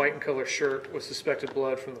white and color shirt with suspected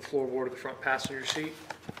blood from the floorboard of the front passenger seat.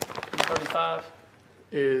 And 35.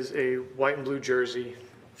 Is a white and blue jersey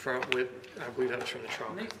front with, I believe that was from the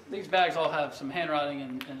trunk. These bags all have some handwriting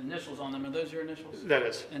and initials on them. Are those your initials? That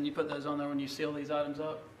is. And you put those on there when you seal these items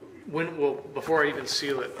up? Before I even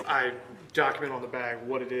seal it, I document on the bag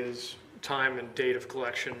what it is, time and date of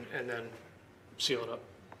collection, and then seal it up.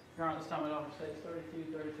 Your Honor, this time it offer states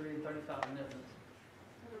 32, 33, and 35 in evidence.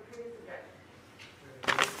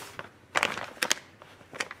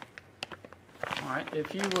 All right,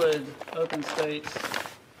 if you would open states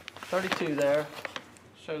 32 there,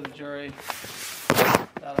 show the jury that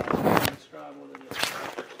I describe what it is.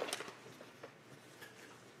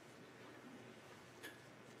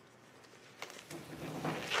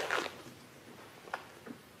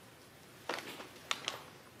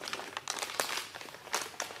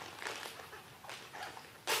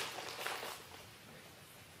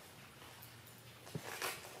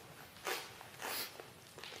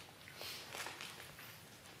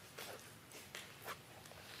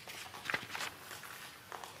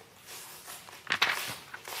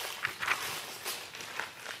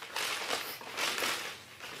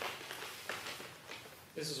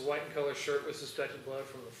 This is a white and color shirt with suspected blood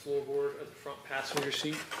from the floorboard of the front passenger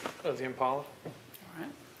seat of the Impala. All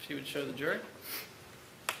right, she would show the jury.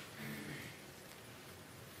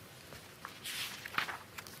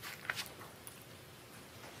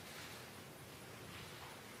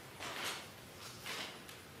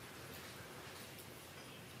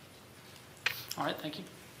 All right, thank you.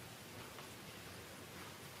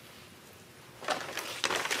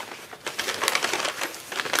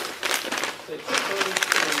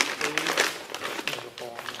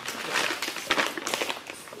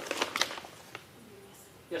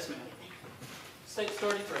 Yes, ma'am. States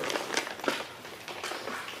 33.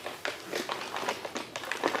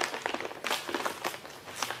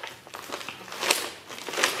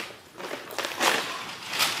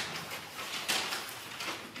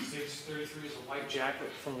 Stage 33 is a white jacket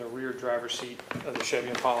from the rear driver's seat of the Chevy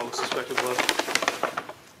Impala with suspected blood.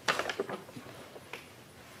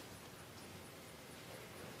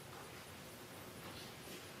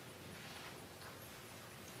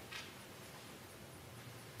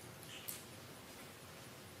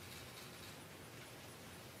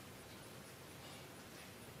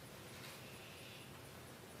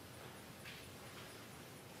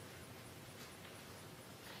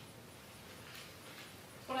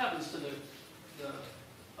 What happens to the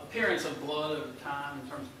appearance of blood over time in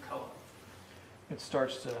terms of color? It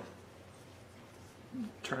starts to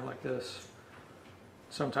turn like this.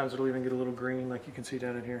 Sometimes it'll even get a little green like you can see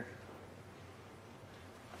down in here.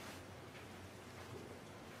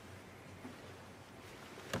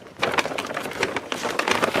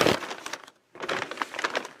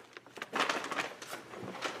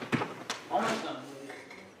 Almost done.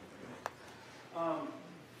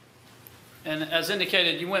 And as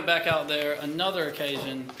indicated, you went back out there another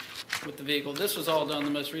occasion with the vehicle. This was all done, the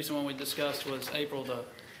most recent one we discussed was April the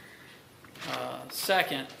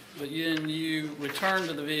 2nd, but then you returned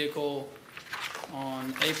to the vehicle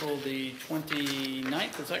on April the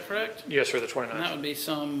 29th, is that correct? Yes, sir, the And that 29th. would be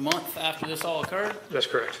some month after this all occurred? That's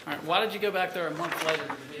correct. All right, why did you go back there a month later to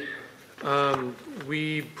the vehicle?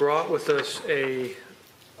 We brought with us a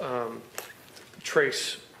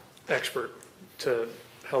trace expert to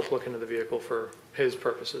help look into the vehicle for his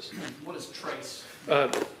purposes. What is trace?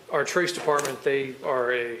 Our trace department, they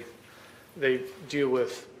deal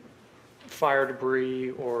with fire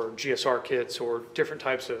debris or GSR kits or different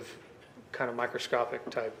types of kind of microscopic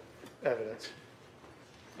type evidence.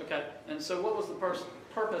 Okay, and so what was the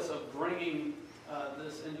purpose of bringing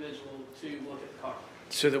this individual to look at the car?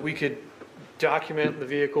 So that we could document the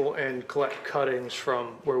vehicle and collect cuttings from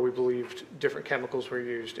where we believed different chemicals were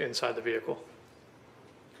used inside the vehicle.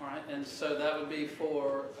 All right, and so that would be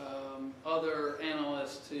for other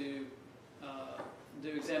analysts to do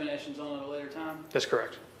examinations on at a later time? That's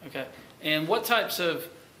correct. Okay, and what types of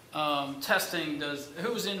testing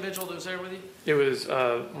who was the individual that was there with you? It was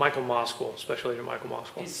Michael Moskal, Special Agent Michael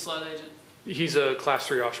Moskal. He's a sled agent? He's a Class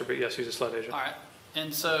 3 officer, but yes, he's a sled agent. All right,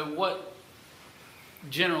 and so what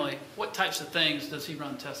types of things does he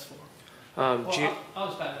run tests for? I'll just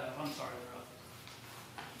back that up, I'm sorry.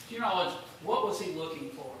 To your knowledge, what was he looking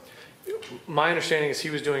for? My understanding is he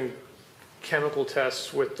was doing chemical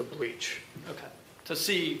tests with the bleach. Okay, to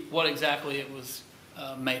see what exactly it was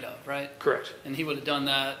made of, right? Correct. And he would have done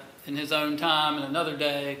that in his own time and another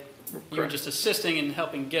day. You were just assisting and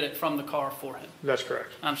helping get it from the car for him. That's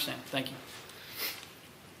correct. I understand. Thank you.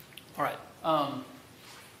 All right.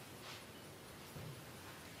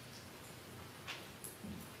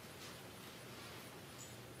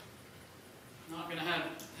 Not going to have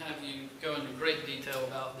you go into great detail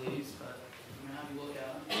about these, but I'm going to have you look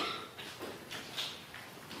at them.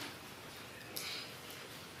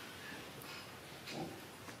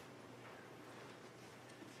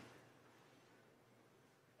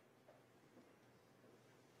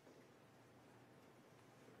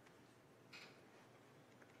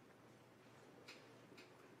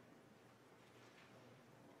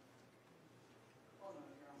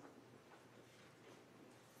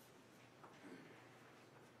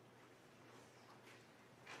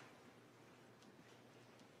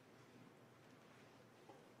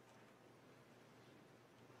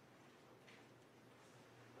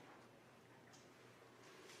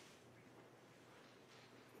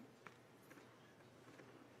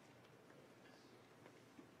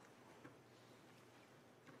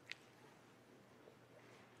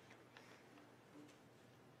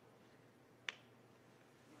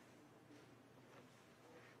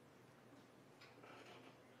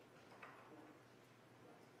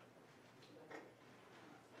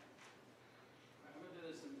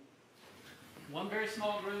 One very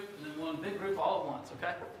small group and then one big group all at once,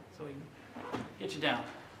 okay? So we can get you down.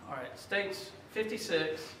 All right, states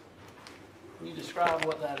 56. Can you describe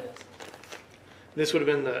what that is? This would have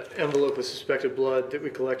been the envelope with suspected blood that we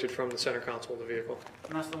collected from the center console of the vehicle.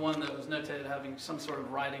 And that's the one that was notated having some sort of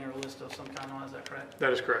writing or list of some kind on it, is that correct?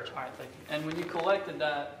 That is correct. All right, thank you. And when you collected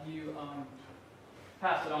that, you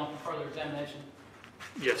passed it on for further examination?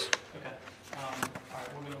 Yes. Okay. All right,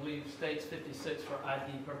 we're going to leave states 56 for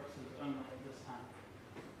ID purposes only at this time.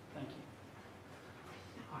 Thank you.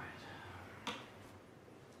 All right.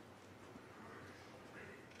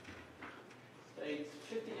 States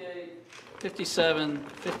 58, 57,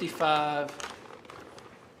 55,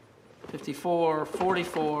 54,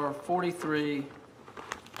 44, 43,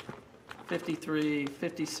 53,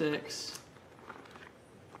 56,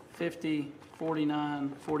 50, 49,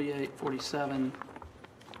 48, 47,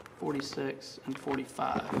 46, and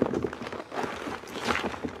 45.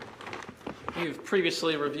 You've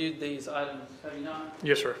previously reviewed these items, have you not?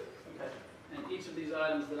 Yes, sir. Okay. And each of these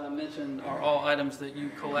items that I mentioned are all items that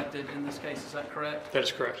you collected in this case, is that correct? That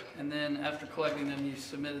is correct. And then after collecting them, you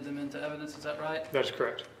submitted them into evidence, is that right? That is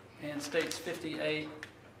correct. And states 58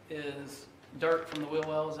 is dirt from the wheel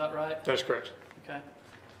well, is that right? That is correct. Okay.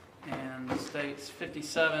 And states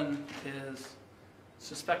 57 is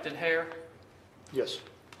suspected hair. Yes.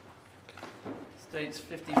 States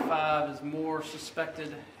 55 is more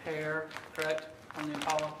suspected hair, correct, on the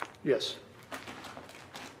Impala? Yes.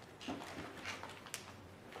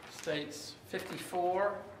 States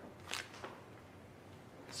 54,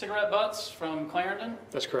 cigarette butts from Clarendon.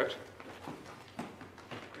 That's correct.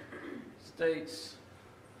 States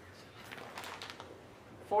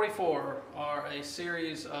 44 are a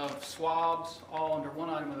series of swabs, all under one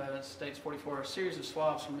item of evidence. States 44 are a series of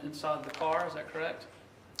swabs from inside the car, is that correct?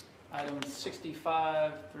 Items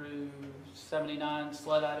 65 through 79,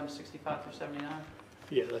 sled items 65 through 79.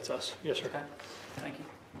 Yeah, that's us. Yes, sir. Okay, thank you.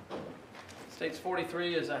 States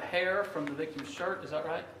 43 is a hair from the victim's shirt, is that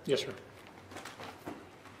right? Yes, sir.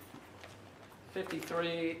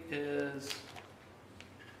 53 is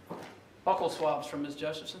buccal swabs from Ms.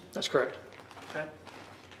 Josephson, That's correct. okay?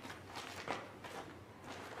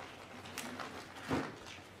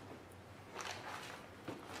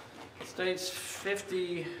 States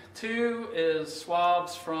 52 is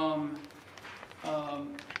swabs from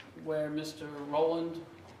where Mr. Rowland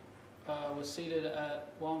was seated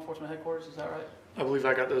at law enforcement headquarters, is that right? I believe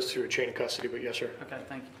I got those through a chain of custody, but yes, sir. Okay,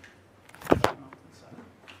 thank you.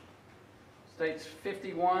 States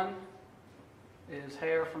 51 is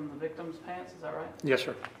hair from the victim's pants, is that right? Yes,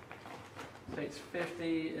 sir. States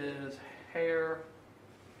 50 is hair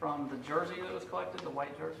from the jersey that was collected, the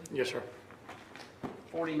white jersey. Yes, sir.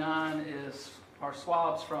 49 are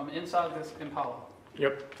swabs from inside this Impala.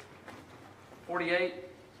 Yep. 48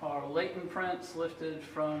 are latent prints lifted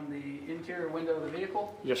from the interior window of the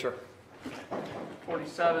vehicle. Yes, sir.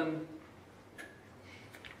 47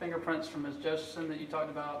 fingerprints from Ms. Josephson that you talked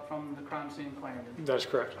about from the crime scene in Clarendon. That's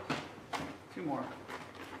correct. 2 more.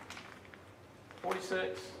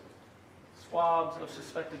 46 swabs of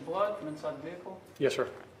suspected blood from inside the vehicle. Yes, sir.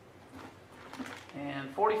 And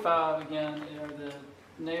 45, again, are the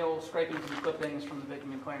nail scrapings and clippings from the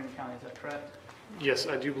victim in Clarendon County. Is that correct? Yes,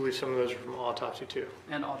 I do believe some of those are from autopsy too.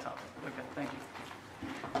 And autopsy. Okay, thank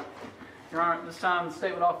you. Your Honor, at this time, the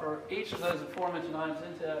state would offer each of those aforementioned items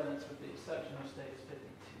into evidence with the exception of States 52.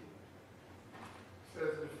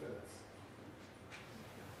 Says the defense.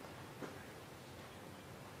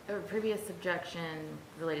 A previous objection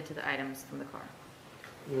related to the items from the car.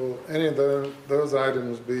 Will any of those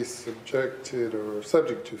items be subjected or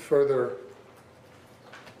subject to further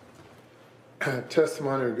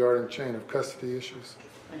testimony regarding chain of custody issues?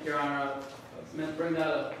 Thank you, Your Honor. I meant to bring that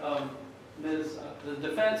up. The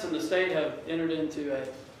defense and the state have entered into a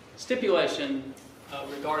stipulation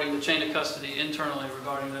regarding the chain of custody internally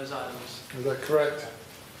regarding those items. Is that correct?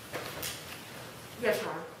 Yes,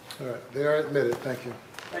 Your Honor. All right, they are admitted. Thank you.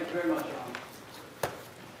 Thank you very much, Your Honor.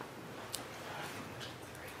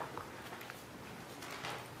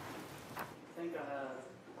 I think I have.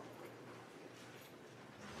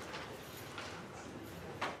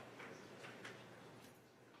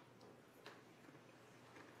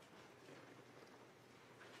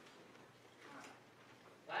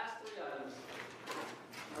 Last 3 items.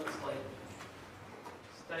 Looks like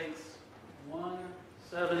States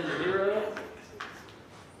 170.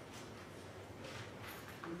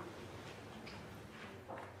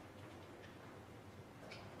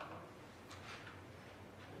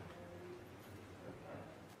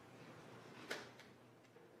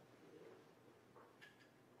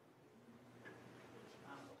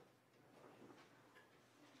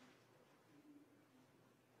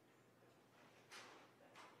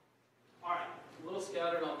 All right, a little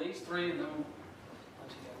scattered on these 3, and then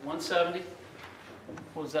let's see, 170.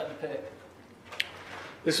 What does that depict?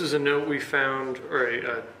 This is a note we found, or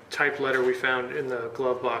a typed letter we found in the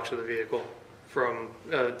glove box of the vehicle from,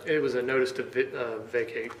 it was a notice to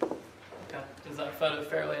vacate. Okay. Does that photo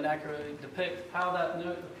fairly and accurately depict how that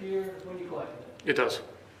note appeared when you collected it? It does.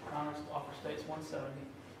 Your Honor, offer States 170.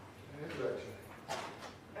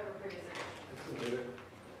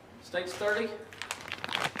 States 30.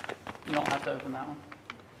 You don't have to open that one.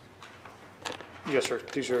 Yes, sir.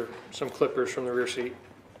 These are some clippers from the rear seat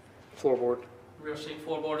floorboard. Rear seat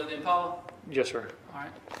floorboard of the Impala. Yes, sir. All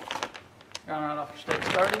right. Your Honor, I'd offer States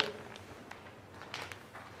 30.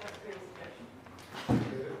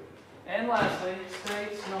 And lastly,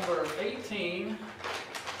 States number 18.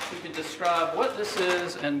 You could describe what this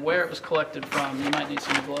is and where it was collected from. You might need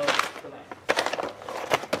some gloves for that.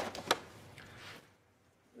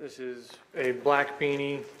 This is a black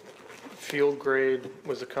beanie, field grade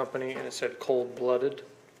was the company, and it said cold-blooded.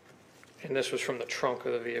 And this was from the trunk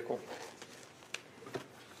of the vehicle.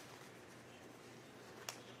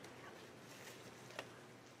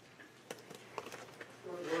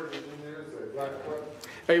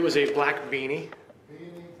 It was a black beanie,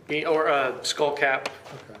 or a skull cap,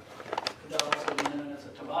 Okay. Could that also be known as a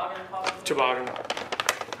toboggan, possibly? toboggan.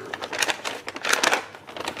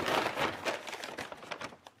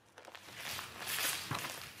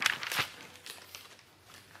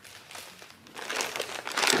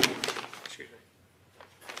 Excuse me.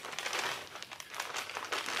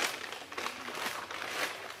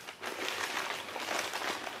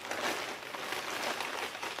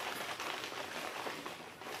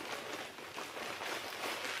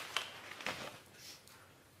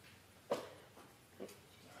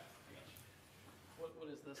 What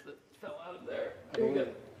is this that fell out of there? I'm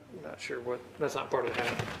not sure what, that's not part of the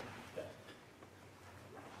hat.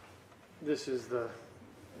 This is the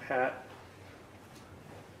hat,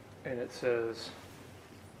 and it says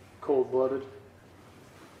cold-blooded.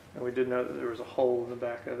 And we did note that there was a hole in the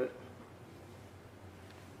back of it.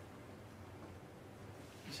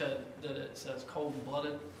 You said that it says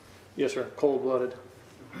cold-blooded. Yes, sir, cold-blooded.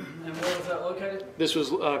 And where was that located? This was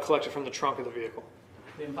collected from the trunk of the vehicle.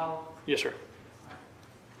 The Impala? Yes, sir.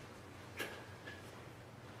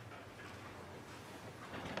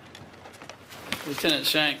 Lieutenant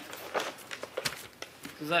Schenk,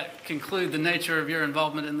 does that conclude the nature of your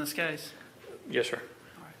involvement in this case? Yes, sir.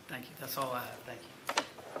 All right, thank you. That's all I have. Thank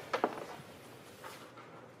you.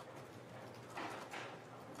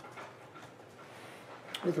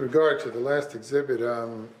 With regard to the last exhibit,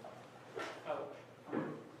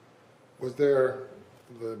 was there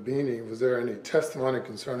any testimony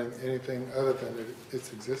concerning anything other than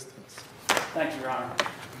its existence? Thank you, Your Honor.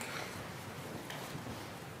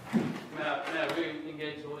 May I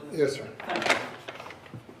re-engage the witness? Yes, sir. Thank you.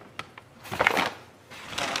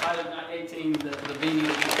 Item 18, the beanie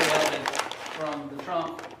that you said is from the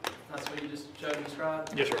trunk. That's what you just showed and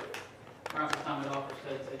described? Yes, sir. Around the time it offers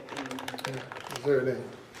states 18.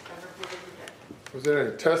 Was there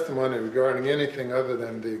any testimony regarding anything other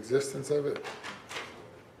than the existence of it?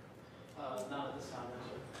 Not at this time, no,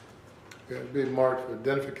 sir. It would be marked for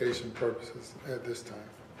identification purposes at this time.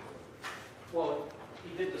 Well, he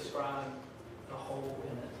did describe the hole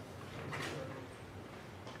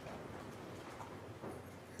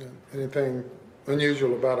in it. Anything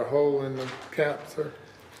unusual about a hole in the cap, sir?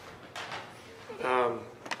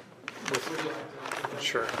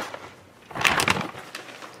 Sure.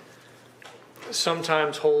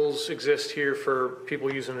 Sometimes holes exist here for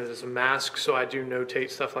people using it as a mask, so I do notate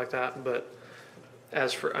stuff like that, but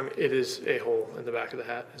as for, it is a hole in the back of the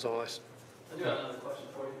hat, is all I do have another question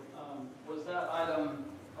for you. Was that item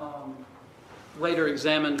later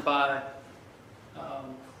examined by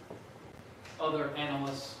other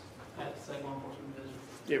analysts at the State Law Enforcement Division?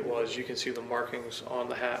 It was. You can see the markings on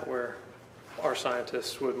the hat where our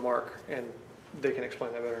scientists would mark, and they can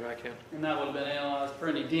explain that better than I can. And that would have been analyzed for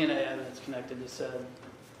any DNA evidence connected to said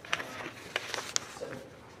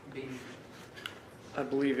beanie. I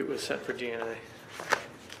believe it was sent for DNA.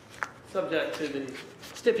 Subject to the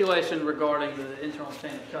stipulation regarding the internal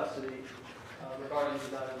chain of custody, regarding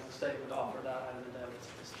these items, the state would offer that item as evidence.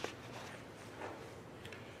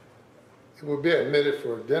 It will be admitted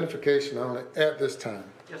for identification only at this time.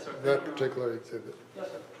 Yes, sir. That particular exhibit. Yes,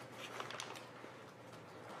 sir.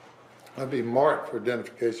 I'll be marked for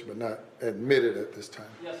identification, but not admitted at this time.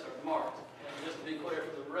 Yes, sir. Marked. And just to be clear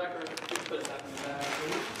for the record, you put it back in the bag,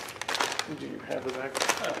 please. Do you have the back?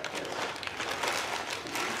 Oh, yes.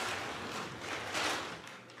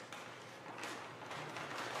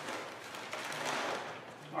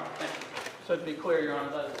 All right, thank you. So to be clear, Your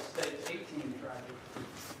Honor, that is states 18 traffic.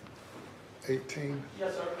 18?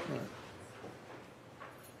 Yes, sir. Right.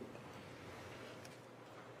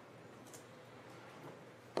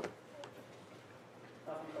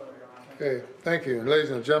 Okay, thank you. And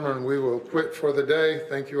ladies and gentlemen, we will quit for the day.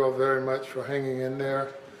 Thank you all very much for hanging in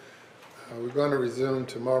there. We're going to resume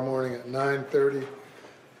tomorrow morning at 9:30.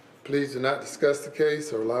 Please do not discuss the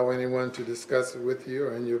case or allow anyone to discuss it with you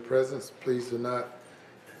or in your presence. Please do not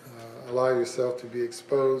allow yourself to be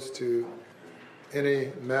exposed to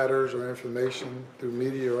any matters or information through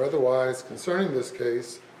media or otherwise concerning this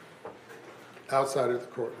case outside of the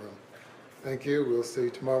courtroom. Thank you. We'll see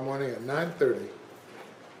you tomorrow morning at 9:30.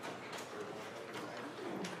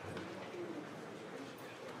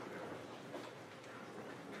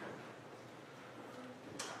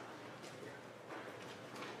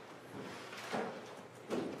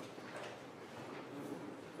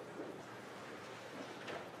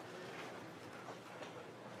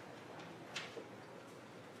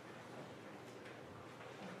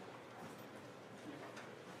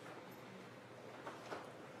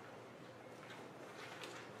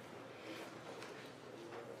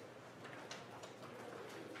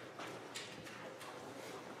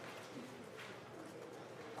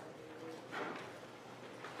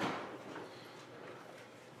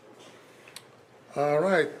 All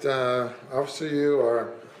right, officer,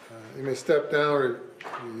 you may step down, or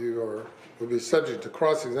will be subject to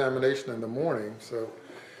cross-examination in the morning, so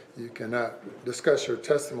you cannot discuss your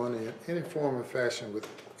testimony in any form or fashion with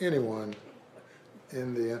anyone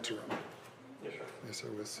in the interim. Yes, sir. Yes, sir.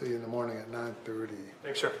 We'll see you in the morning at 9:30.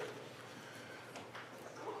 Thanks, sir.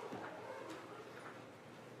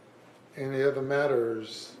 Any other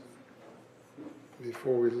matters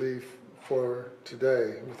before we leave for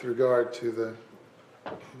today with regard to the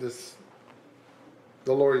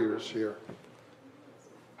lawyers here?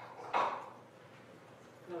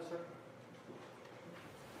 No, sir.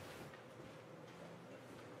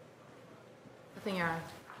 Nothing, Your Honor.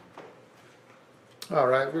 All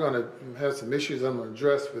right, we're going to have some issues I'm going to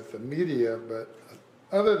address with the media, but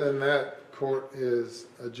other than that, court is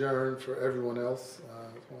adjourned for everyone else. I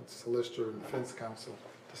want Solicitor and Defense Counsel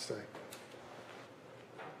to stay.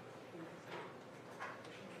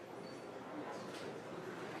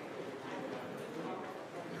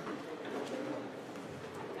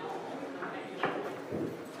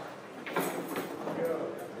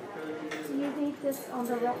 Do you need this on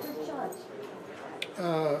the record, Judge?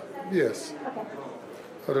 Yes. Okay.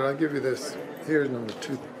 Oh, did I give you this? Here's number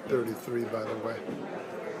 233, by the way.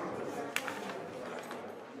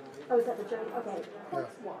 Oh, is that the judge? Okay.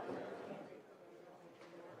 Clerk's watch.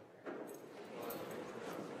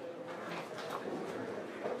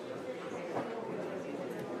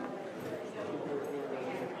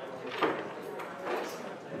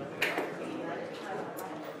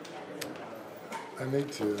 I need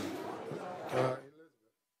to.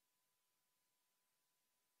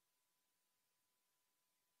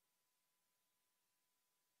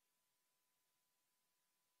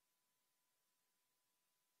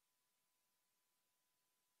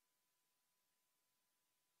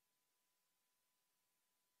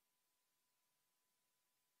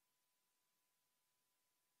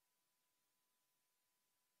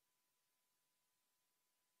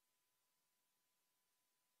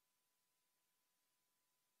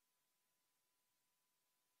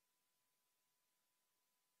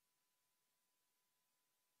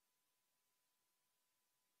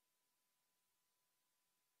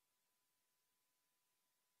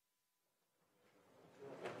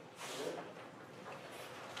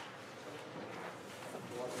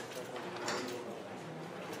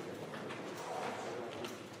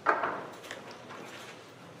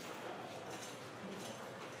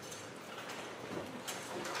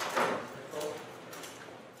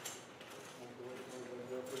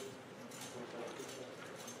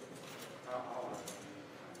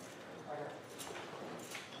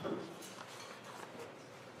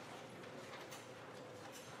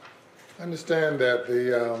 I understand that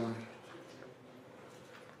the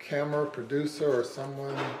camera producer or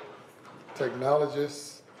someone,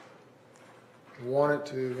 technologist, wanted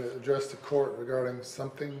to address the court regarding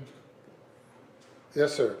something.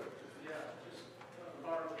 Yes, sir. Yeah, just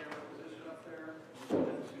borrow camera position up there,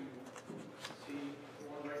 wanted to see the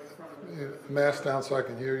one right in front of me. Mask down so I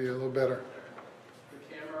can hear you a little better.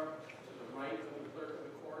 The camera to the right of the clerk of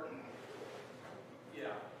the court.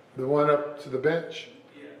 Yeah, The one up to the bench?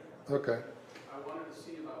 yeah. Okay. I wanted to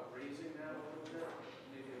see about raising that a little bit,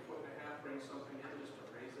 maybe a foot and a half, bring something in just to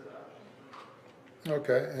raise it up.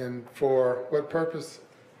 Okay, and for what purpose?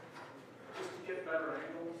 Just to get better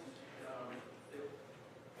angles, it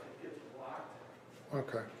gets blocked.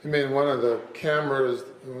 Okay. You mean one of the cameras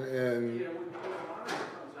in, Yeah, when the monitor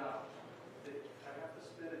comes out, I have to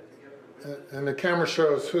spin it to get the width. and the camera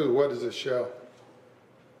shows who? What does it show?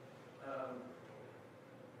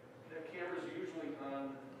 The camera's usually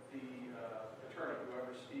on the attorney,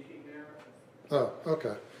 whoever's speaking there. Oh, okay.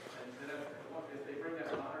 And then if they bring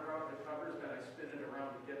that monitor out that covers, then I spin it around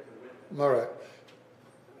to get the width. All right.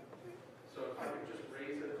 So if I could just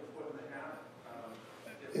raise it a foot and a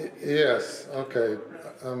half. Yes, okay.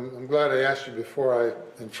 I'm glad I asked you before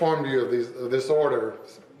I informed you of this order.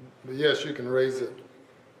 But yes, you can raise it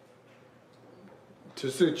to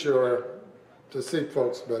suit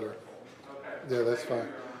folks better. Okay. Yeah, that's fine.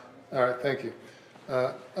 All right, thank you.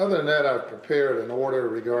 Other than that, I've prepared an order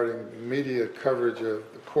regarding media coverage of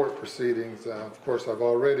the court proceedings. Of course, I've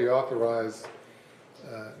already authorized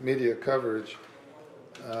media coverage,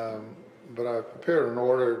 but I've prepared an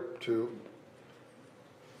order to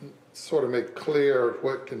sort of make clear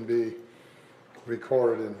what can be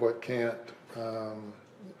recorded and what can't. I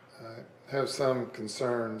have some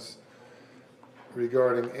concerns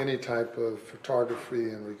regarding any type of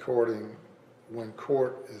photography and recording when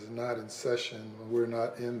court is not in session, when we're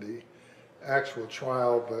not in the actual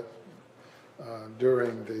trial, but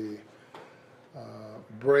during the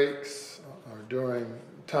breaks or during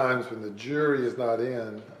times when the jury is not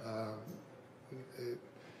in,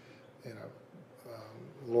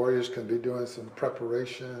 lawyers can be doing some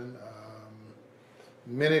preparation.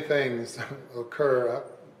 Many things occur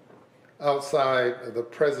outside of the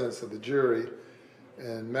presence of the jury,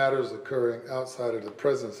 and matters occurring outside of the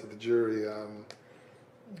presence of the jury.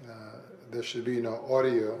 There should be no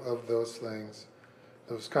audio of those things,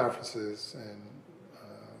 those conferences,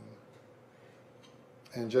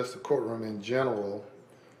 and just the courtroom in general,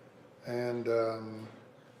 and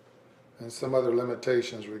some other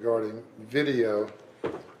limitations regarding video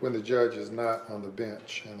when the judge is not on the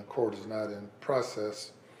bench and the court is not in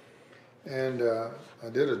process. And I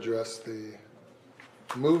did address the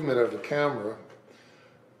movement of the camera.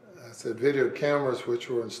 I said video cameras which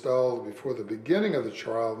were installed before the beginning of the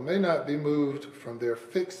trial may not be moved from their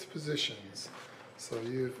fixed positions. So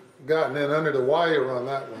you've gotten in under the wire on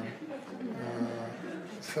that one.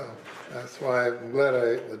 So that's why I'm glad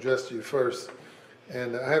I addressed you first.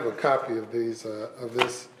 And I have a copy of these of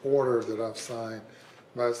this order that I've signed,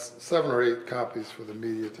 about 7 or 8 copies for the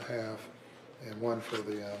media to have, and one for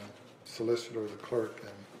the solicitor, the clerk,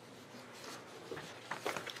 and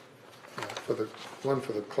one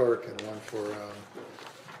for the clerk, and one for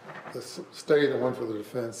the state, and one for the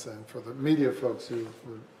defense, and for the media folks who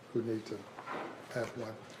who need to have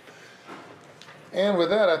one. And with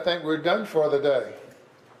that, I think we're done for the day.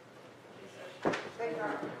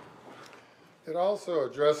 It also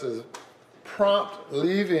addresses prompt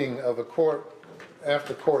leaving of the court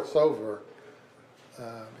after court's over,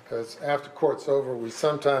 because after court's over, we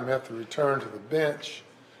sometimes have to return to the bench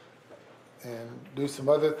and do some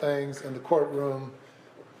other things in the courtroom.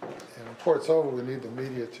 And when court's over, we need the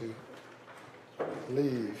media to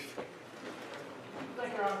leave.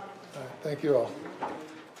 Thank you all.